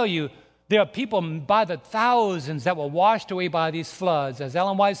can tell you, there are people by the thousands that were washed away by these floods. As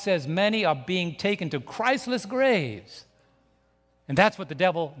Ellen White says, many are being taken to Christless graves. And that's what the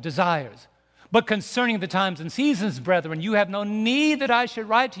devil desires. But concerning the times and seasons, brethren, you have no need that I should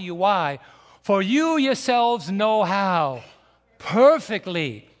write to you. Why? For you yourselves know how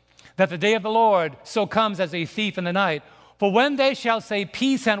perfectly that the day of the Lord so comes as a thief in the night. For when they shall say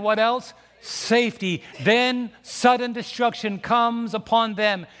peace and what else? Safety, then sudden destruction comes upon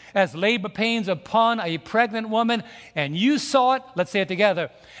them as labor pains upon a pregnant woman, and you saw it, let's say it together,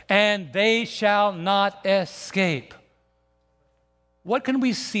 and they shall not escape. What can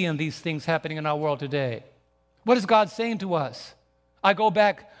we see in these things happening in our world today? What is God saying to us? I go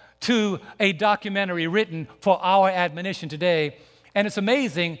back to a documentary written for our admonition today, and it's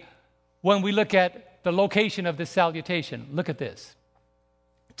amazing when we look at the location of this salutation. Look at this.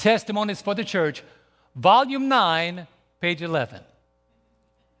 Testimonies for the Church, Volume 9, page 11.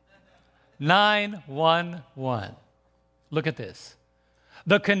 911. Look at this.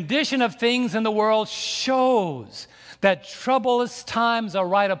 The condition of things in the world shows that troublous times are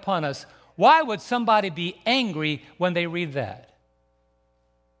right upon us. Why would somebody be angry when they read that?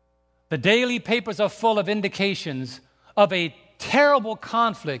 The daily papers are full of indications of a terrible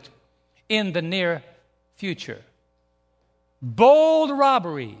conflict in the near future. Bold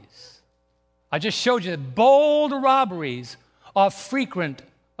robberies. I just showed you that bold robberies are frequent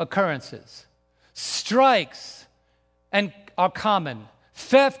occurrences. Strikes are common.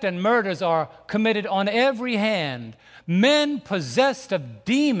 Theft and murders are committed on every hand. Men possessed of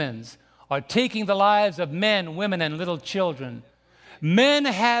demons are taking the lives of men, women, and little children. Men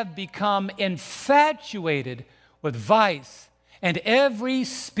have become infatuated with vice, and every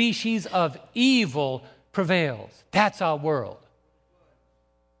species of evil prevails. That's our world.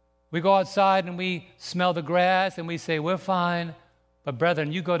 We go outside and we smell the grass and we say, we're fine. But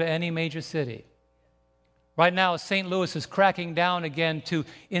brethren, you go to any major city. Right now, St. Louis is cracking down again to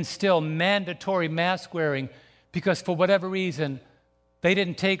instill mandatory mask wearing because for whatever reason, they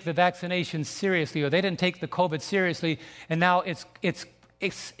didn't take the vaccination seriously or they didn't take the COVID seriously. And now it's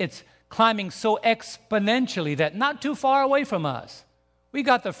climbing so exponentially that not too far away from us, we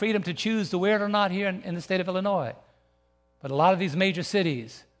got the freedom to choose to wear it or not here in the state of Illinois. But a lot of these major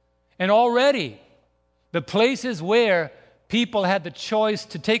cities, and already the places where people had the choice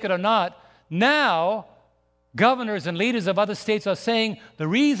to take it or not, now governors and leaders of other states are saying the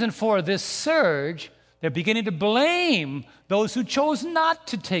reason for this surge, they're beginning to blame those who chose not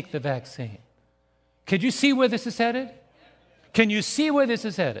to take the vaccine. Could you see where this is headed? Can you see where this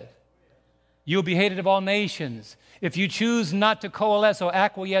is headed? You'll be hated of all nations. If you choose not to coalesce or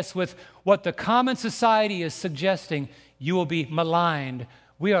acquiesce with what the common society is suggesting, you will be maligned.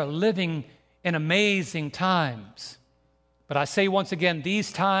 We are living in amazing times. But I say once again,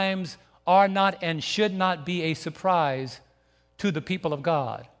 these times are not and should not be a surprise to the people of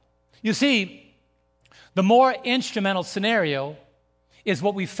God. You see, the more instrumental scenario is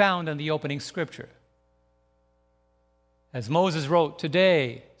what we found in the opening scripture. As Moses wrote,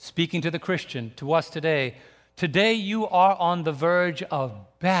 today, speaking to the Christian, to us today you are on the verge of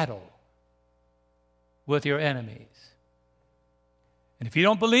battle with your enemies. And if you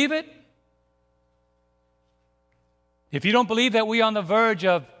don't believe it, if you don't believe that we are on the verge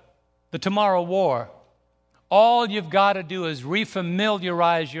of the tomorrow war, all you've got to do is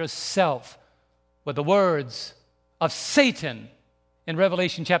refamiliarize yourself with the words of Satan in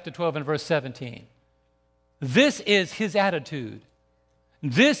Revelation chapter 12 and verse 17. This is his attitude.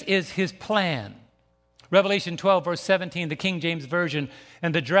 This is his plan. Revelation 12 verse 17, the King James Version,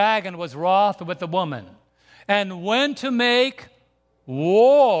 and the dragon was wroth with the woman and went to make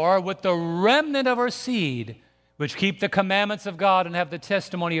war with the remnant of her seed, which keep the commandments of God and have the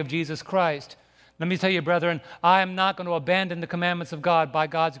testimony of Jesus Christ. Let me tell you, brethren, I am not going to abandon the commandments of God by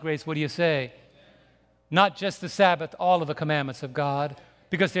God's grace. What do you say? Not just the Sabbath, all of the commandments of God,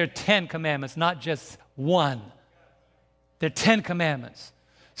 because there are 10 commandments, not just one. There are 10 commandments.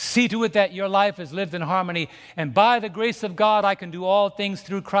 See to it that your life is lived in harmony, and by the grace of God, I can do all things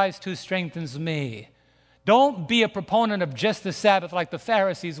through Christ who strengthens me. Don't be a proponent of just the Sabbath like the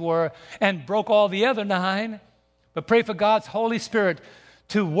Pharisees were and broke all the other 9. But pray for God's Holy Spirit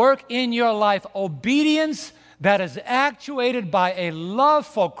to work in your life obedience that is actuated by a love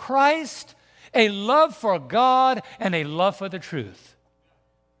for Christ, a love for God, and a love for the truth.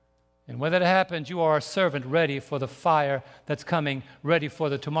 And when that happens, you are a servant ready for the fire that's coming, ready for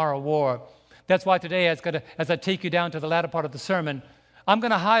the tomorrow war. That's why today, as I take you down to the latter part of the sermon, I'm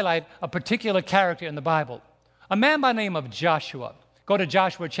going to highlight a particular character in the Bible, a man by the name of Joshua. Go to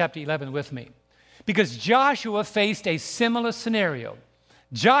Joshua chapter 11 with me. Because Joshua faced a similar scenario.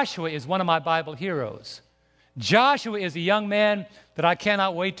 Joshua is one of my Bible heroes. Joshua is a young man that I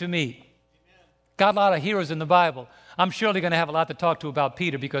cannot wait to meet. Got a lot of heroes in the Bible. I'm surely going to have a lot to talk to about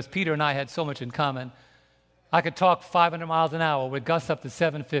Peter because Peter and I had so much in common. I could talk 500 miles an hour with Gus up to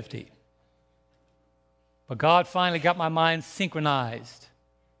 750. But God finally got my mind synchronized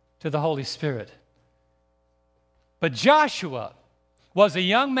to the Holy Spirit. But Joshua was a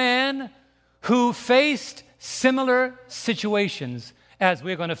young man who faced similar situations as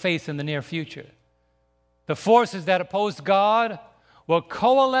we're going to face in the near future. The forces that opposed God were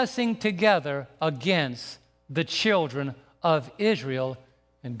coalescing together against the children of Israel,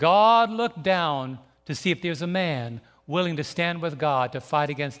 and God looked down to see if there's a man willing to stand with God to fight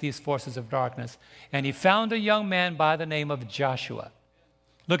against these forces of darkness. And he found a young man by the name of Joshua.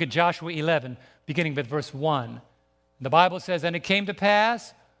 Look at Joshua 11, beginning with verse 1. The Bible says, and it came to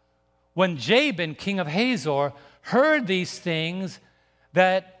pass, when Jabin, king of Hazor, heard these things,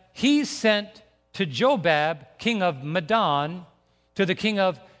 that he sent to Jobab, king of Madon, to the king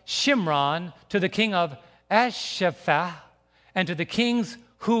of Shimron, to the king of Ashapha, and to the kings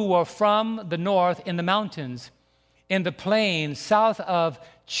who were from the north in the mountains, in the plain south of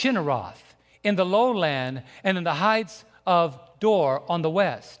Chinneroth, in the lowland, and in the heights of Dor on the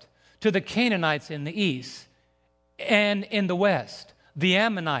west, to the Canaanites in the east, and in the west, the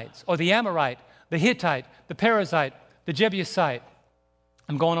Ammonites, or the Amorite, the Hittite, the Perizzite, the Jebusite.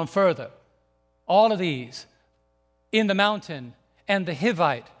 I'm going on further. All of these in the mountain, and the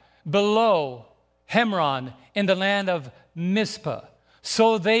Hivite below Hemron in the land of Mizpah.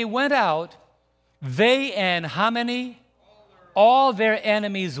 So they went out, they and how many? All their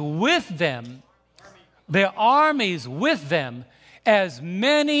enemies with them, their armies with them, as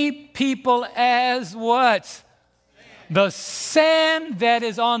many people as what? The sand that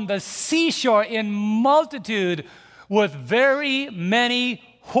is on the seashore in multitude, with very many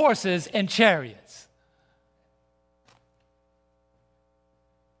horses and chariots.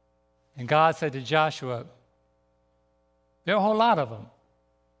 And God said to Joshua, there are a whole lot of them.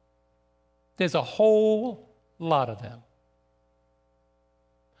 There's a whole lot of them.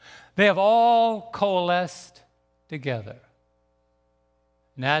 They have all coalesced together.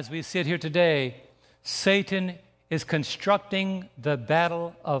 And as we sit here today, Satan is constructing the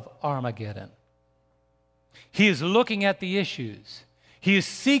battle of Armageddon. He is looking at the issues. He is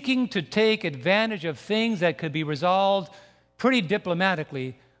seeking to take advantage of things that could be resolved pretty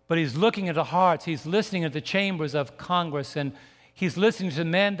diplomatically, but he's looking at the hearts. He's listening at the chambers of Congress, and he's listening to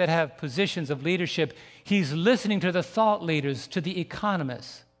men that have positions of leadership. He's listening to the thought leaders, to the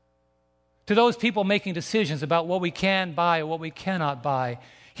economists, to those people making decisions about what we can buy or what we cannot buy.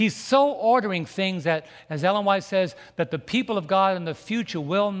 He's so ordering things that, as Ellen White says, that the people of God in the future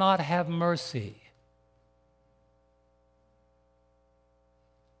will not have mercy.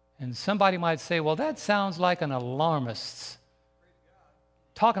 And somebody might say, well, that sounds like an alarmist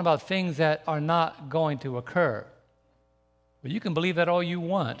talking about things that are not going to occur. Well, you can believe that all you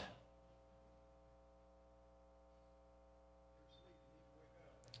want.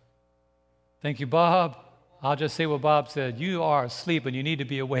 Thank you, Bob. I'll just say what Bob said. You are asleep and you need to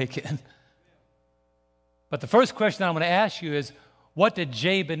be awakened. But the first question I'm going to ask you is, what did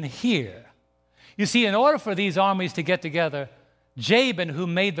Jabin hear? You see, in order for these armies to get together, Jabin, who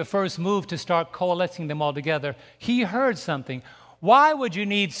made the first move to start coalescing them all together, he heard something. Why would you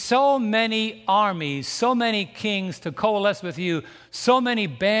need so many armies, so many kings to coalesce with you, so many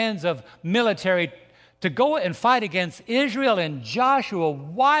bands of military to go and fight against Israel and Joshua?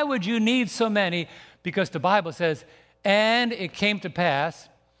 Why would you need so many? Because the Bible says, and it came to pass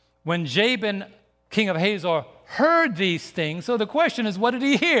when Jabin, king of Hazor, heard these things. So the question is, what did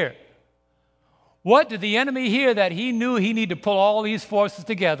he hear? What did the enemy hear that he knew he needed to pull all these forces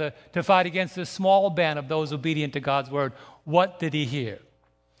together to fight against this small band of those obedient to God's word? What did he hear?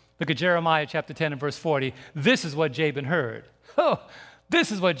 Look at Jeremiah chapter 10 and verse 40. This is what Jabin heard. Oh,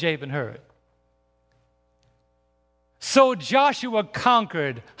 this is what Jabin heard. So Joshua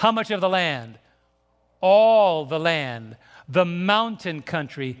conquered how much of the land? All the land, the mountain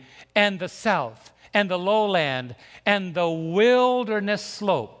country, and the south, and the lowland, and the wilderness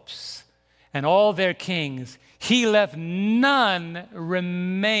slopes, and all their kings. He left none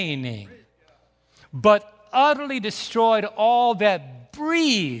remaining, but utterly destroyed all that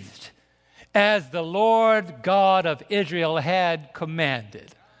breathed, as the Lord God of Israel had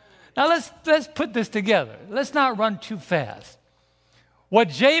commanded. Now let's put this together. Let's not run too fast. What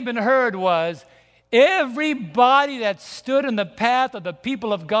Jabin heard was, everybody that stood in the path of the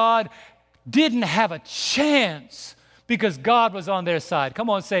people of God didn't have a chance because God was on their side. Come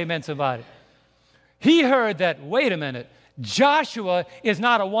on, say amen, somebody. He heard that, wait a minute, Joshua is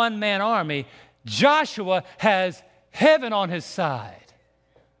not a one-man army. Joshua has heaven on his side.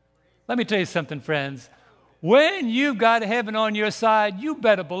 Let me tell you something, friends. When you've got heaven on your side, you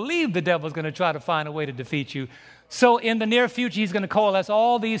better believe the devil's going to try to find a way to defeat you. So in the near future, he's going to coalesce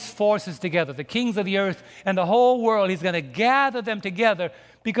all these forces together, the kings of the earth and the whole world. He's going to gather them together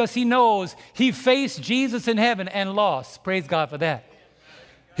because he knows he faced Jesus in heaven and lost. Praise God for that.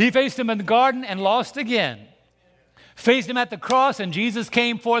 He faced him in the garden and lost again. Faced him at the cross and Jesus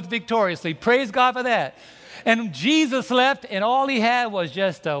came forth victoriously. Praise God for that. And Jesus left and all he had was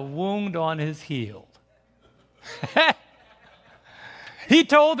just a wound on his heel. He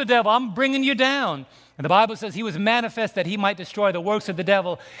told the devil, I'm bringing you down. And the Bible says he was manifest that he might destroy the works of the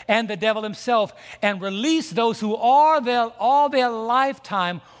devil and the devil himself and release those who all their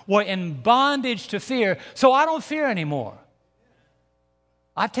lifetime were in bondage to fear. So I don't fear anymore.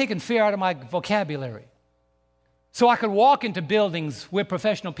 I've taken fear out of my vocabulary. So I could walk into buildings where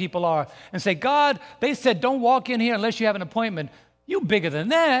professional people are and say, God, they said don't walk in here unless you have an appointment. You bigger than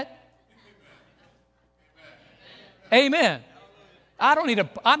that. Amen. I don't need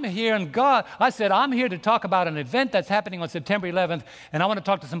I'm here in God. I said, I'm here to talk about an event that's happening on September 11th, and I want to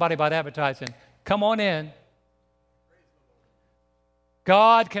talk to somebody about advertising. Come on in.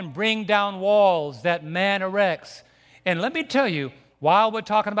 God can bring down walls that man erects. And let me tell you, While we're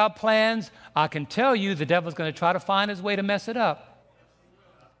talking about plans, I can tell you the devil's going to try to find his way to mess it up.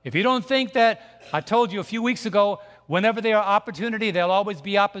 If you don't think that, I told you a few weeks ago, whenever there are opportunity, there'll always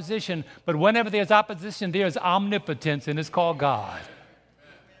be opposition. But whenever there's opposition, there's omnipotence, and it's called God.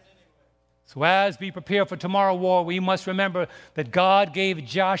 So as we prepare for tomorrow's war, we must remember that God gave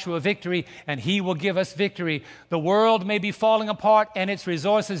Joshua victory, and he will give us victory. The world may be falling apart and its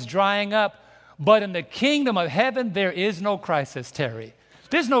resources drying up, but in the kingdom of heaven, there is no crisis, Terry.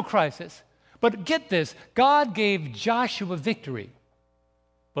 There's no crisis. But get this, God gave Joshua victory.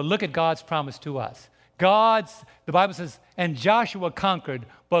 But look at God's promise to us. The Bible says, and Joshua conquered,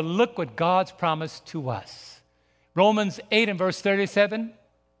 but look what God's promise to us. Romans 8 and verse 37.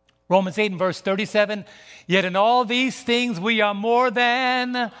 Romans 8 and verse 37. Yet in all these things we are more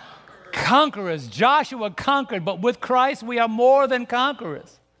than conquerors. Joshua conquered, but with Christ we are more than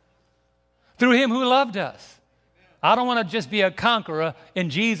conquerors. Through him who loved us. I don't want to just be a conqueror. In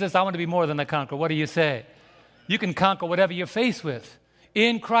Jesus, I want to be more than a conqueror. What do you say? You can conquer whatever you're faced with.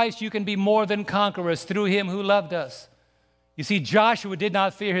 In Christ, you can be more than conquerors through him who loved us. You see, Joshua did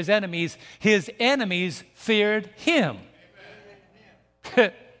not fear his enemies. His enemies feared him.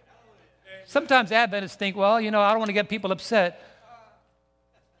 Sometimes Adventists think, well, I don't want to get people upset.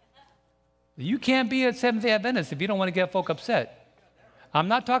 You can't be a Seventh-day Adventist if you don't want to get folk upset. I'm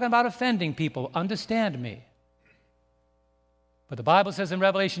not talking about offending people. Understand me. But the Bible says in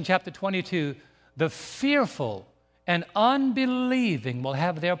Revelation chapter 22, the fearful and unbelieving will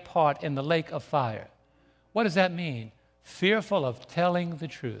have their part in the lake of fire. What does that mean? Fearful of telling the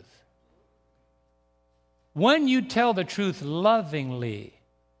truth. When you tell the truth lovingly,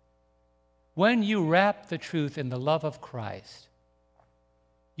 when you wrap the truth in the love of Christ,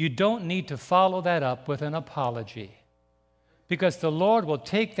 you don't need to follow that up with an apology. Because the Lord will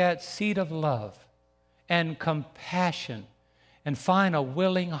take that seed of love and compassion and find a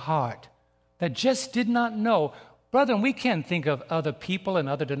willing heart that just did not know. Brethren, we can't think of other people and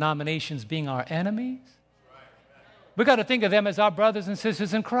other denominations being our enemies. We've got to think of them as our brothers and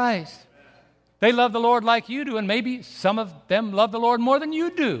sisters in Christ. They love the Lord like you do, and maybe some of them love the Lord more than you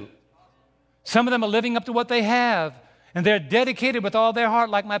do. Some of them are living up to what they have, and they're dedicated with all their heart,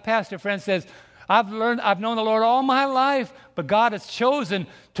 like my pastor friend says, I've known the Lord all my life, but God has chosen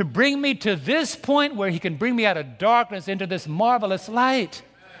to bring me to this point where he can bring me out of darkness into this marvelous light.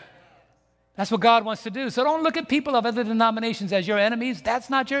 That's what God wants to do. So don't look at people of other denominations as your enemies. That's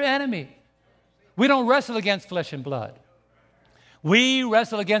not your enemy. We don't wrestle against flesh and blood. We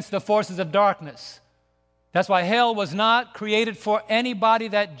wrestle against the forces of darkness. That's why hell was not created for anybody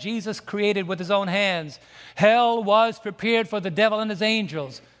that Jesus created with his own hands. Hell was prepared for the devil and his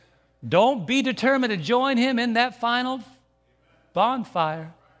angels. Don't be determined to join him in that final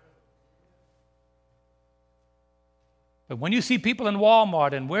bonfire. But when you see people in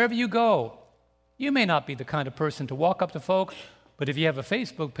Walmart and wherever you go, you may not be the kind of person to walk up to folk, but if you have a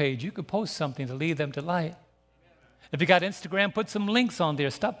Facebook page, you could post something to lead them to light. If you got Instagram, put some links on there.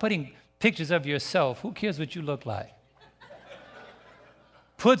 Stop putting pictures of yourself. Who cares what you look like?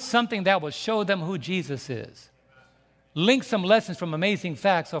 Put something that will show them who Jesus is. Link some lessons from Amazing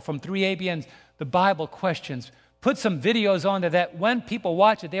Facts or from 3ABN's The Bible Questions. Put some videos on there that when people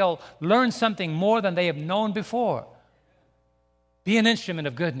watch it, they'll learn something more than they have known before. Be an instrument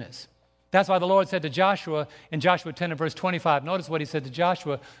of goodness. That's why the Lord said to Joshua in Joshua 10 and verse 25. Notice what he said to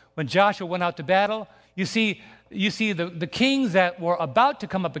Joshua. When Joshua went out to battle, you see the kings that were about to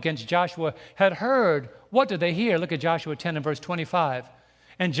come up against Joshua had heard. What did they hear? Look at Joshua 10 and verse 25.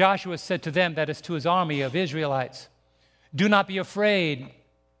 And Joshua said to them, that is to his army of Israelites, do not be afraid,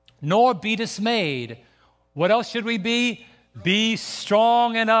 nor be dismayed. What else should we be? Be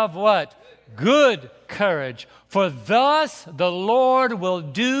strong and of what? Good courage. For thus the Lord will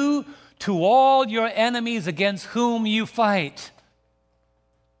do to all your enemies against whom you fight.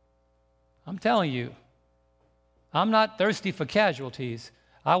 I'm telling you, I'm not thirsty for casualties.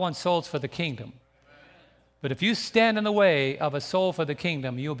 I want souls for the kingdom. But if you stand in the way of a soul for the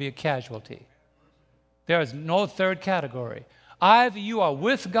kingdom, you'll be a casualty. There is no third category. Either you are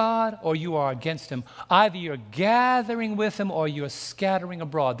with God or you are against him. Either you're gathering with him or you're scattering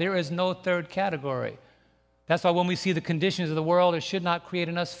abroad. There is no third category. That's why when we see the conditions of the world, it should not create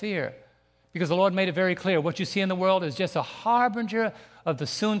in us fear. Because the Lord made it very clear. What you see in the world is just a harbinger of the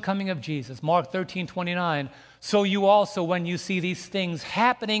soon coming of Jesus. Mark 13:29. So you also, when you see these things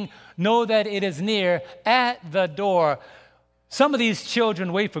happening, know that it is near at the door. Some of these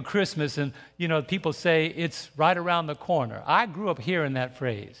children wait for Christmas and, people say it's right around the corner. I grew up hearing that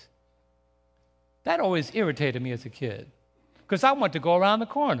phrase. That always irritated me as a kid because I want to go around the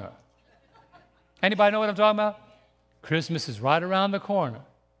corner. Anybody know what I'm talking about? Christmas is right around the corner.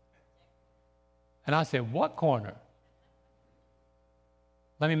 And I said, what corner?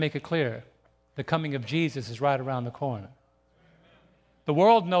 Let me make it clear. The coming of Jesus is right around the corner. The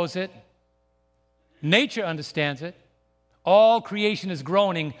world knows it. Nature understands it. All creation is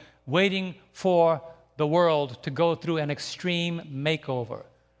groaning, waiting for the world to go through an extreme makeover.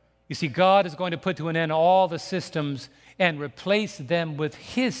 You see, God is going to put to an end all the systems and replace them with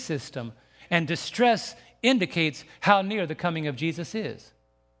His system. And distress indicates how near the coming of Jesus is.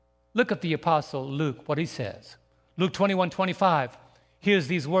 Look at the Apostle Luke, what he says. Luke 21:25. Here's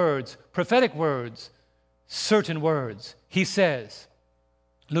these words, prophetic words, certain words. He says,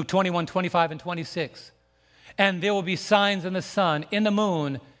 Luke 21:25 and 26. And there will be signs in the sun, in the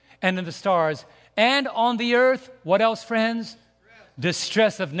moon, and in the stars, and on the earth. What else, friends?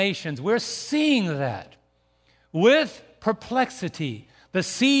 Distress of nations. We're seeing that with perplexity, the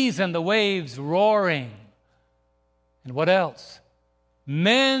seas and the waves roaring. And what else?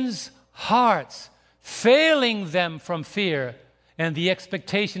 Men's hearts failing them from fear and the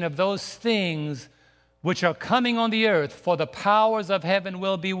expectation of those things which are coming on the earth, for the powers of heaven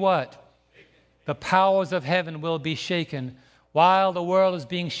will be what? The powers of heaven will be shaken. While the world is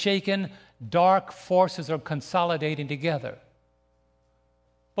being shaken, dark forces are consolidating together.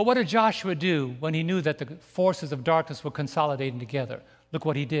 But what did Joshua do when he knew that the forces of darkness were consolidating together? Look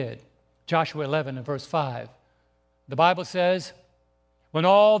what he did. Joshua 11 and verse 5. The Bible says, when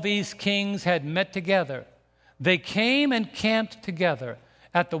all these kings had met together, they came and camped together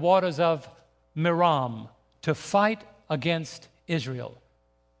at the waters of Merom to fight against Israel.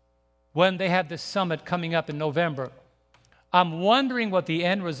 When they have this summit coming up in November, I'm wondering what the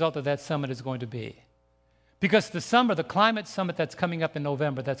end result of that summit is going to be. Because the climate summit that's coming up in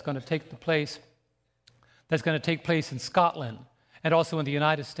November, that's going to take place in Scotland and also in the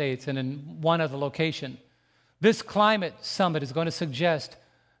United States and in one other location. This climate summit is going to suggest,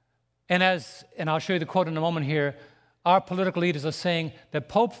 and I'll show you the quote in a moment here, our political leaders are saying that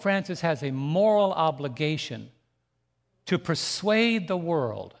Pope Francis has a moral obligation to persuade the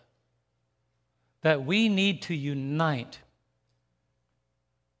world that we need to unite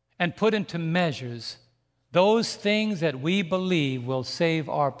and put into measures those things that we believe will save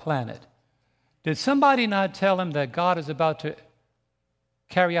our planet. Did somebody not tell him that God is about to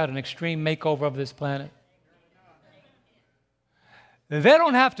carry out an extreme makeover of this planet? They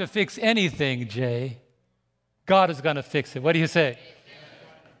don't have to fix anything, Jay. God is going to fix it. What do you say?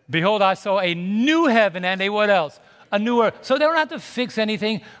 Behold, I saw a new heaven and a what else? A new earth. So they don't have to fix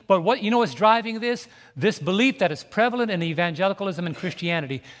anything. But what's driving this? This belief that is prevalent in evangelicalism and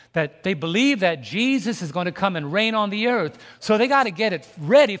Christianity, that they believe that Jesus is going to come and reign on the earth. So they got to get it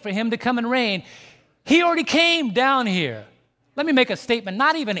ready for him to come and reign. He already came down here. Let me make a statement.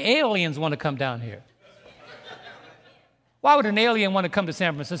 Not even aliens want to come down here. Why would an alien want to come to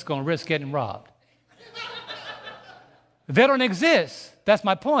San Francisco and risk getting robbed? They don't exist. That's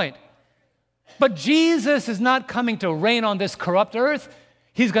my point. But Jesus is not coming to reign on this corrupt earth.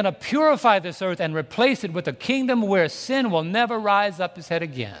 He's going to purify this earth and replace it with a kingdom where sin will never rise up his head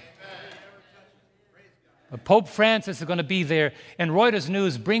again. But Pope Francis is going to be there, and Reuters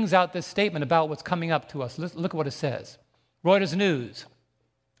News brings out this statement about what's coming up to us. Look at what it says. Reuters News,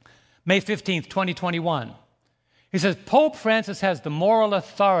 May 15th, 2021. He says, Pope Francis has the moral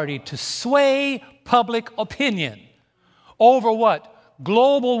authority to sway public opinion over what?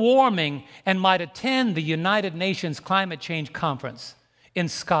 Global warming, and might attend the United Nations Climate Change Conference in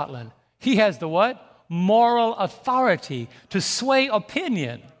Scotland. He has the what? Moral authority to sway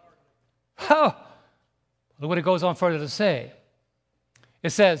opinion. Oh, look what it goes on further to say. It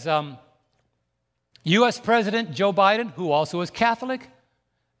says, U.S. President Joe Biden, who also is Catholic,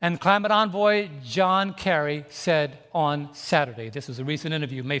 and climate envoy John Kerry said on Saturday, this was a recent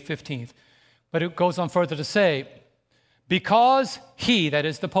interview, May 15th, but it goes on further to say, because he, that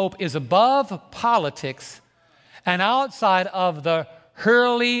is the Pope, is above politics and outside of the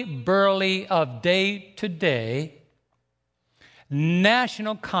hurly-burly of day-to-day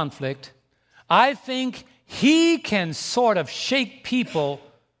national conflict, I think he can sort of shake people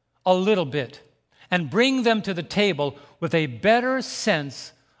a little bit and bring them to the table with a better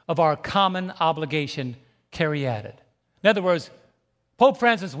sense of our common obligation, Kerry added. In other words, Pope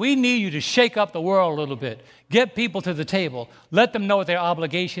Francis, we need you to shake up the world a little bit. Get people to the table. Let them know what their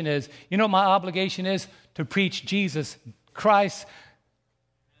obligation is. You know what my obligation is? To preach Jesus Christ,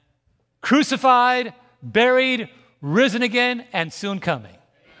 crucified, buried, risen again, and soon coming.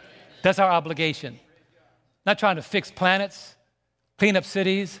 That's our obligation. Not trying to fix planets, clean up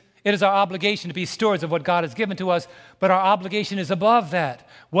cities. It is our obligation to be stewards of what God has given to us, but our obligation is above that.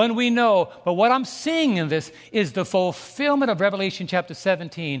 When we know, but what I'm seeing in this is the fulfillment of Revelation chapter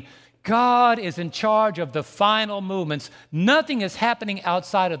 17. God is in charge of the final movements. Nothing is happening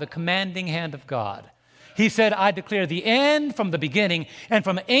outside of the commanding hand of God. He said, I declare the end from the beginning, and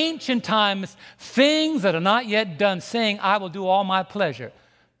from ancient times, things that are not yet done, saying, I will do all my pleasure.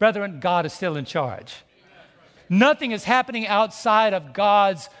 Brethren, God is still in charge. Nothing is happening outside of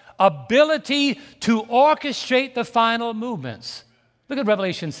God's ability to orchestrate the final movements. Look at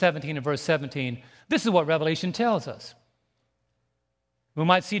Revelation 17 and verse 17. This is what Revelation tells us. We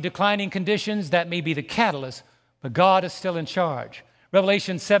might see declining conditions. That may be the catalyst, but God is still in charge.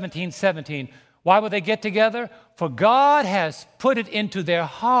 Revelation 17:17. Why will they get together? For God has put it into their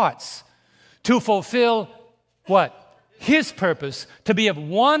hearts to fulfill what? His purpose, to be of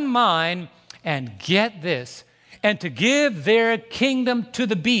one mind, and get this, and to give their kingdom to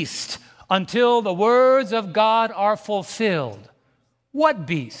the beast until the words of God are fulfilled. What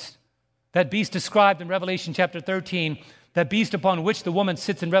beast? That beast described in Revelation chapter 13, that beast upon which the woman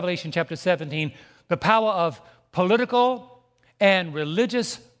sits in Revelation chapter 17, the power of political and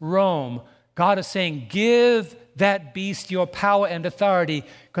religious Rome. God is saying, give that beast your power and authority,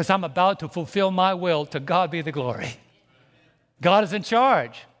 because I'm about to fulfill my will. To God be the glory. God is in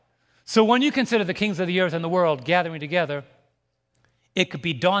charge. So when you consider the kings of the earth and the world gathering together, it could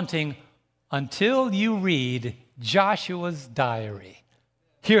be daunting until you read Joshua's diary.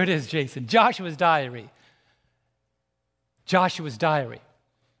 Here it is, Jason. Joshua's diary. Joshua's diary.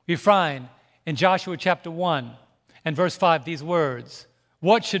 We find in Joshua chapter 1 and verse 5 these words.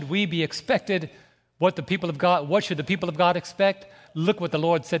 What should we be expected? What should the people of God expect? Look what the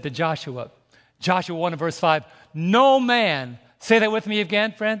Lord said to Joshua. Joshua 1 and verse 5. No man, say that with me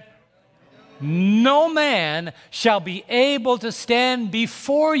again, friend. No man shall be able to stand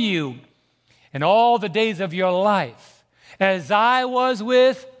before you in all the days of your life. As I was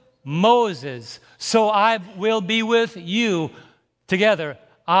with Moses, so I will be with you. Together,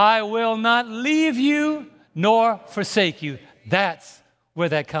 I will not leave you nor forsake you. That's where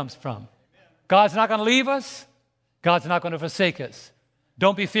that comes from. God's not going to leave us. God's not going to forsake us.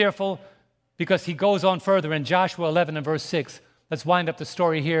 Don't be fearful, because he goes on further in Joshua 11 and verse 6. Let's wind up the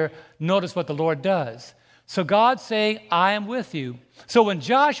story here. Notice what the Lord does. So God's saying, I am with you. So when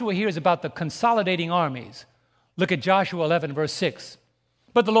Joshua hears about the consolidating armies, look at Joshua 11 verse 6.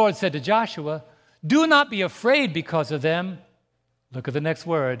 But the Lord said to Joshua, do not be afraid because of them. Look at the next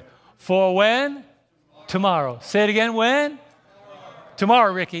word. For when? Tomorrow. Say it again. When?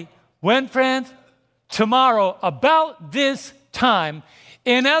 Tomorrow, Ricky. When, friends? Tomorrow, about this time.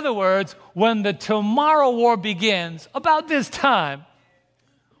 In other words, when the tomorrow war begins, about this time,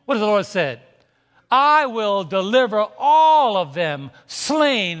 what has the Lord said? I will deliver all of them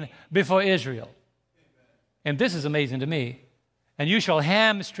slain before Israel. And this is amazing to me. And you shall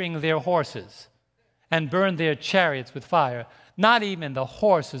hamstring their horses and burn their chariots with fire. Not even the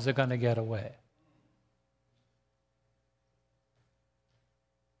horses are going to get away.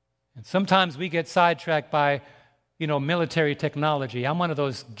 And sometimes we get sidetracked by military technology. I'm one of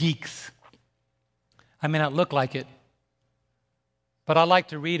those geeks. I may not look like it, but I like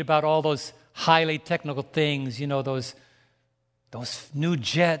to read about all those highly technical things, those new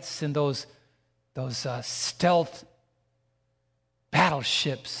jets and those stealth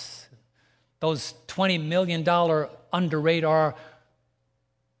battleships, those $20 million under radar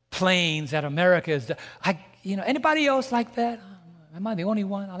planes that America is. Anybody else like that? Am I the only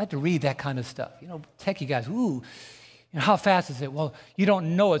one? I like to read that kind of stuff. Techie guys, how fast is it? Well, you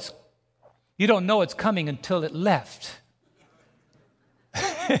don't know it's coming until it left.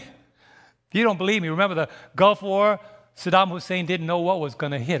 If you don't believe me, remember the Gulf War? Saddam Hussein didn't know what was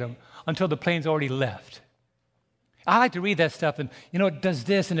going to hit him until the planes already left. I like to read that stuff, and it does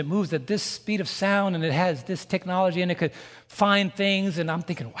this, and it moves at this speed of sound, and it has this technology, and it could find things, and I'm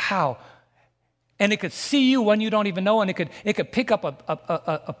thinking, wow. And it could see you when you don't even know, and it could pick up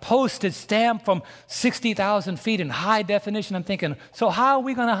a postage stamp from 60,000 feet in high definition. I'm thinking, so how are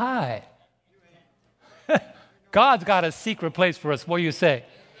we going to hide? God's got a secret place for us. What do you say?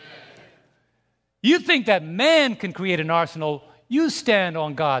 You think that man can create an arsenal, you stand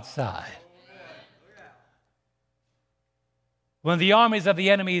on God's side. When the armies of the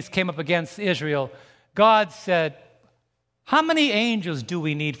enemies came up against Israel, God said, how many angels do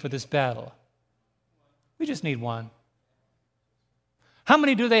we need for this battle? We just need one. How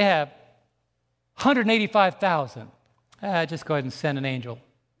many do they have? 185,000. Just go ahead and send an angel.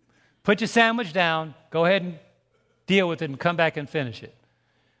 Put your sandwich down, go ahead and deal with it and come back and finish it.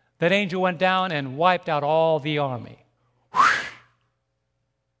 That angel went down and wiped out all the army.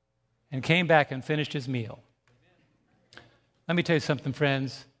 and came back and finished his meal. Let me tell you something,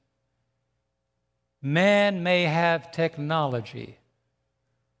 friends. Man may have technology,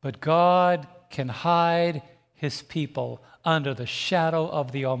 but God can hide his people under the shadow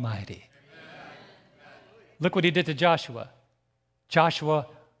of the Almighty. Look what he did to Joshua. Joshua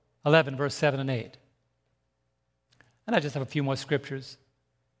 11, verse 7 and 8. And I just have a few more scriptures,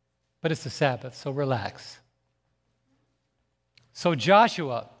 but it's the Sabbath, so relax. So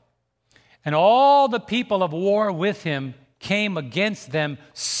Joshua and all the people of war with him came against them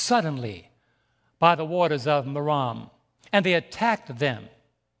suddenly by the waters of Merom, and they attacked them.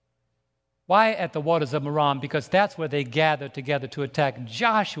 Why at the waters of Merom? Because that's where they gathered together to attack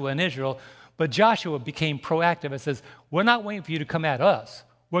Joshua and Israel. But Joshua became proactive and says, we're not waiting for you to come at us.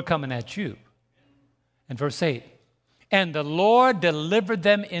 We're coming at you. And verse 8, and the Lord delivered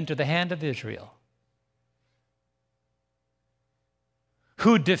them into the hand of Israel,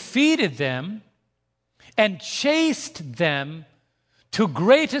 who defeated them and chased them to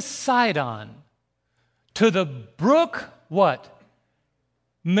greatest Sidon, to the brook, what?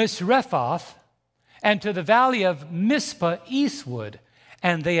 Misrephoth, and to the valley of Mizpah eastward.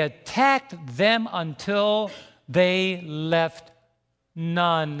 And they attacked them until they left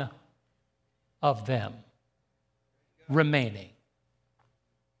none of them remaining.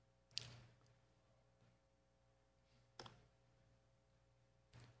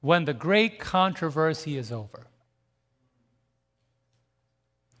 When the great controversy is over,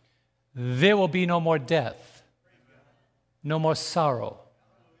 there will be no more death, no more sorrow,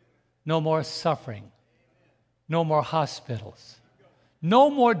 no more suffering, no more hospitals,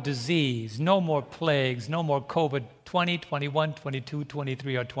 no more disease, no more plagues, no more COVID 20, 21, 22,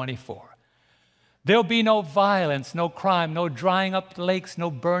 23, or 24. There'll be no violence, no crime, no drying up lakes,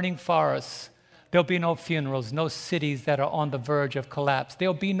 no burning forests. There'll be no funerals, no cities that are on the verge of collapse.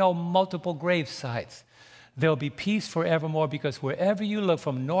 There'll be no multiple grave sites. There'll be peace forevermore, because wherever you look,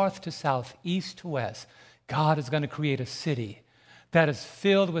 from north to south, east to west, God is going to create a city that is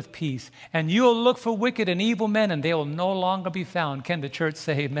filled with peace. And you'll look for wicked and evil men, and they will no longer be found. Can the church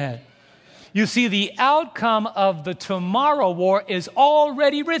say amen? You see, the outcome of the tomorrow war is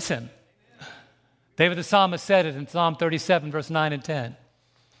already written. David the psalmist said it in Psalm 37, verse 9 and 10.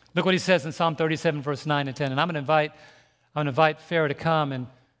 Look what he says in Psalm 37, verse 9 and 10. And I'm going to invite Farrah to come and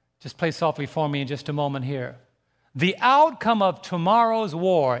just play softly for me in just a moment here. The outcome of tomorrow's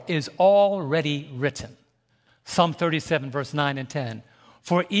war is already written. Psalm 37, verse 9 and 10.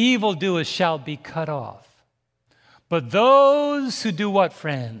 For evildoers shall be cut off. But those who do what,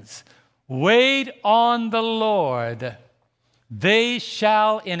 friends? Wait on the Lord. They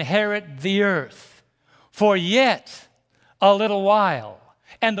shall inherit the earth. For yet a little while,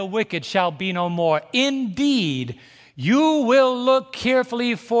 and the wicked shall be no more. Indeed, you will look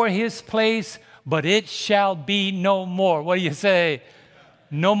carefully for his place, but it shall be no more. What do you say?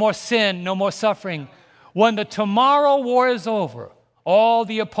 No more sin, no more suffering. When the tomorrow war is over, all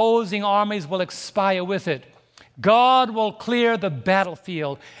the opposing armies will expire with it. God will clear the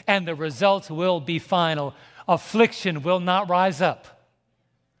battlefield, and the results will be final. Affliction will not rise up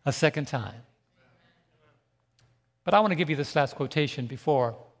a second time. But I want to give you this last quotation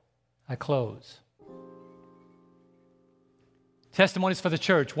before I close. Testimonies for the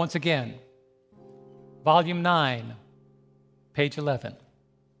Church, once again, volume 9, page 11.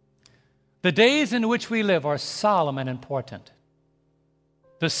 The days in which we live are solemn and important.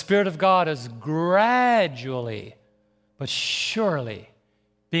 The Spirit of God is gradually, but surely,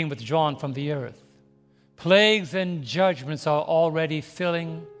 being withdrawn from the earth. Plagues and judgments are already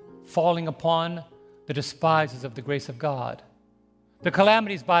falling upon the despisers of the grace of God. The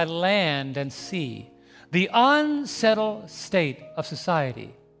calamities by land and sea, the unsettled state of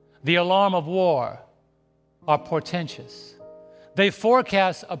society, the alarm of war are portentous. They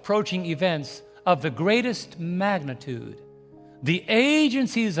forecast approaching events of the greatest magnitude. The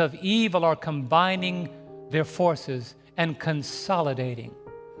agencies of evil are combining their forces and consolidating.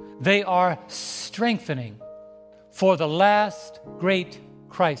 They are strengthening for the last great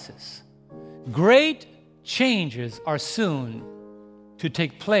crisis. Great changes are soon to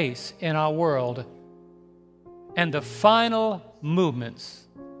take place in our world, and the final movements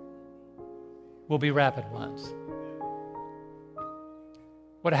will be rapid ones.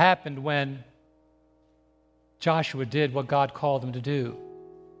 What happened when Joshua did what God called him to do?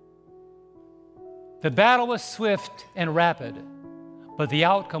 The battle was swift and rapid, but the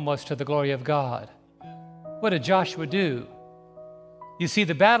outcome was to the glory of God. What did Joshua do? You see,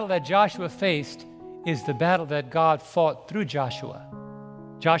 the battle that Joshua faced is the battle that God fought through Joshua.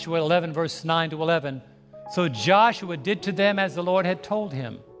 Joshua 11, verse 9 to 11. So Joshua did to them as the Lord had told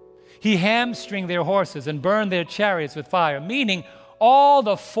him. He hamstringed their horses and burned their chariots with fire, meaning all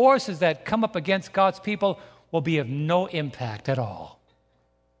the forces that come up against God's people will be of no impact at all.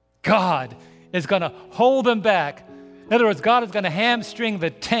 God is going to hold them back. In other words, God is going to hamstring the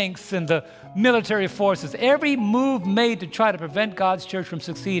tanks and the military forces. Every move made to try to prevent God's church from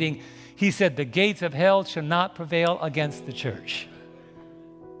succeeding, he said, the gates of hell shall not prevail against the church.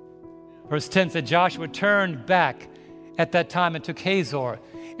 Verse 10 said, Joshua turned back at that time and took Hazor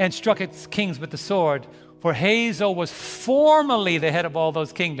and struck its kings with the sword. For Hazor was formerly the head of all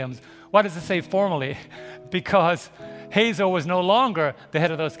those kingdoms. Why does it say formerly? Because Hazor was no longer the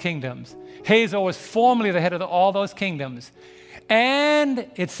head of those kingdoms. Hazor was formerly the head of all those kingdoms. And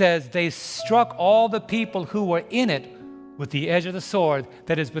it says, they struck all the people who were in it with the edge of the sword,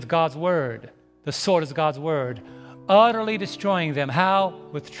 that is, with God's word. The sword is God's word, utterly destroying them. How?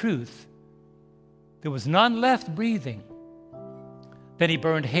 With truth. There was none left breathing. Then he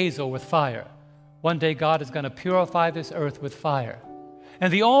burned Hazor with fire. One day God is going to purify this earth with fire.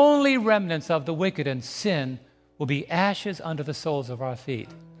 And the only remnants of the wicked and sin will be ashes under the soles of our feet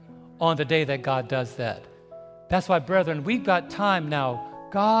on the day that God does that. That's why, brethren, we've got time now.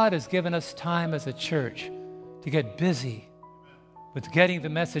 God has given us time as a church to get busy with getting the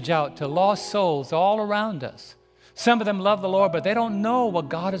message out to lost souls all around us. Some of them love the Lord, but they don't know what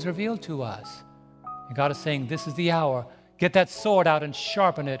God has revealed to us. And God is saying, this is the hour. Get that sword out and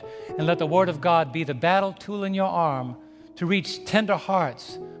sharpen it, and let the word of God be the battle tool in your arm to reach tender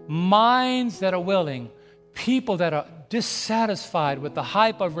hearts, minds that are willing, people that are dissatisfied with the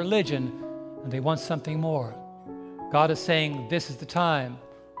hype of religion, and they want something more. God is saying, this is the time.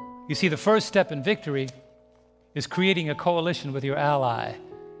 You see, the first step in victory is creating a coalition with your ally.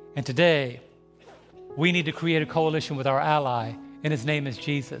 And today, we need to create a coalition with our ally, and his name is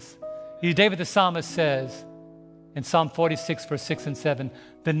Jesus. David the psalmist says in Psalm 46, verse 6 and 7,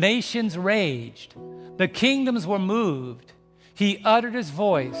 the nations raged, the kingdoms were moved. He uttered his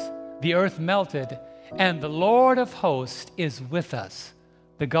voice, the earth melted, and the Lord of hosts is with us.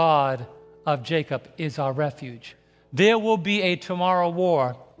 The God of Jacob is our refuge. There will be a tomorrow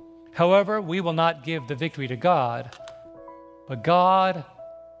war. However, we will not give the victory to God, but God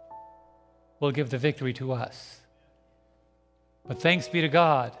will give the victory to us. But thanks be to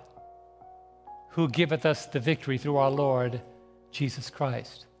God, who giveth us the victory through our Lord Jesus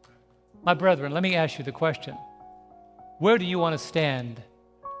Christ. My brethren, let me ask you the question. Where do you want to stand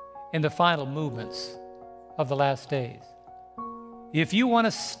in the final movements of the last days? If you want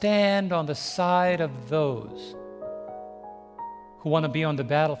to stand on the side of those who want to be on the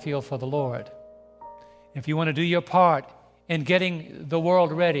battlefield for the Lord, if you want to do your part in getting the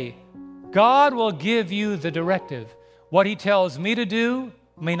world ready, God will give you the directive. What he tells me to do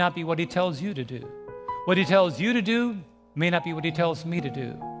may not be what he tells you to do. What he tells you to do may not be what he tells me to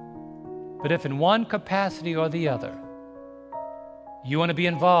do. But if in one capacity or the other, you want to be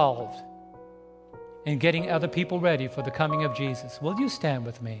involved in getting other people ready for the coming of Jesus, will you stand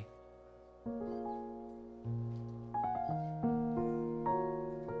with me?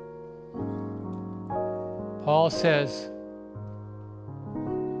 Paul says,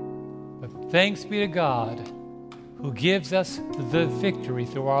 but thanks be to God who gives us the victory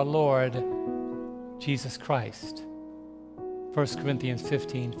through our Lord Jesus Christ. 1 Corinthians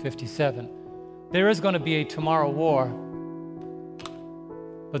 15:57. There is going to be a tomorrow war,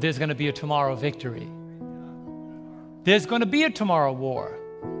 but there's going to be a tomorrow victory. There's going to be a tomorrow war,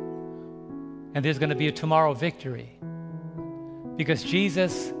 and there's going to be a tomorrow victory, because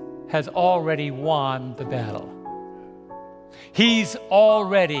Jesus has already won the battle. He's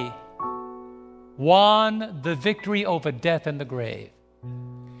already won the victory over death and the grave.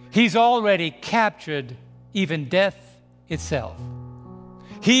 He's already captured even death itself.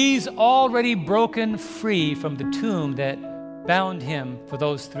 He's already broken free from the tomb that bound him for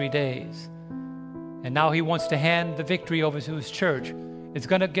those 3 days. And now he wants to hand the victory over to his church. It's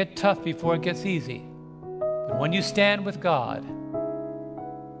going to get tough before it gets easy. But when you stand with God,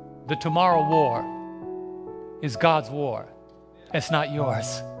 the tomorrow war is God's war. It's not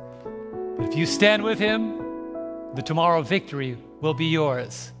yours. But if you stand with him, the tomorrow victory will be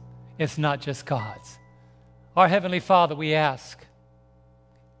yours. It's not just God's. Our Heavenly Father, we ask,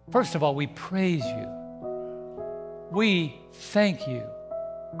 first of all, we praise you. We thank you.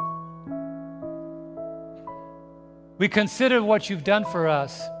 We consider what you've done for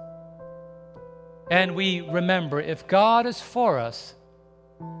us, and we remember, if God is for us,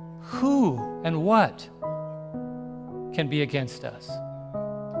 who and what can be against us?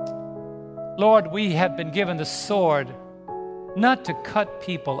 Lord, we have been given the sword not to cut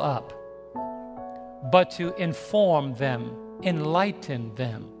people up, but to inform them, enlighten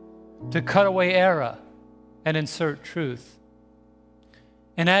them, to cut away error and insert truth.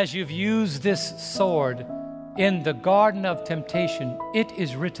 And as you've used this sword in the garden of temptation, it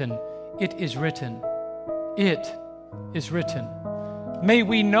is written, it is written, it is written. May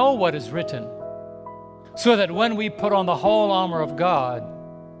we know what is written, so that when we put on the whole armor of God,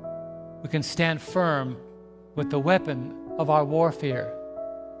 we can stand firm with the weapon of our warfare,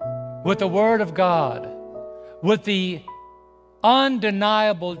 with the Word of God, with the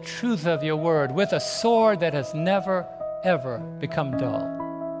undeniable truth of your Word, with a sword that has never, ever become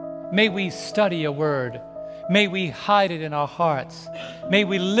dull. May we study your Word. May we hide it in our hearts. May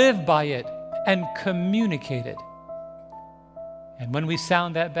we live by it and communicate it. And when we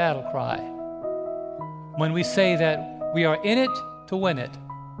sound that battle cry, when we say that we are in it to win it,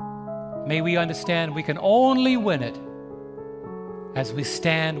 may we understand we can only win it as we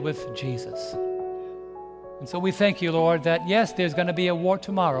stand with Jesus. And so we thank you, Lord, that yes, there's going to be a war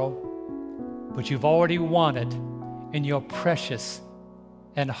tomorrow, but you've already won it in your precious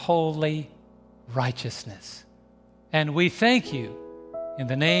and holy righteousness. And we thank you in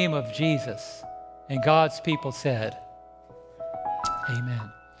the name of Jesus. And God's people said,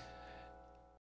 Amen.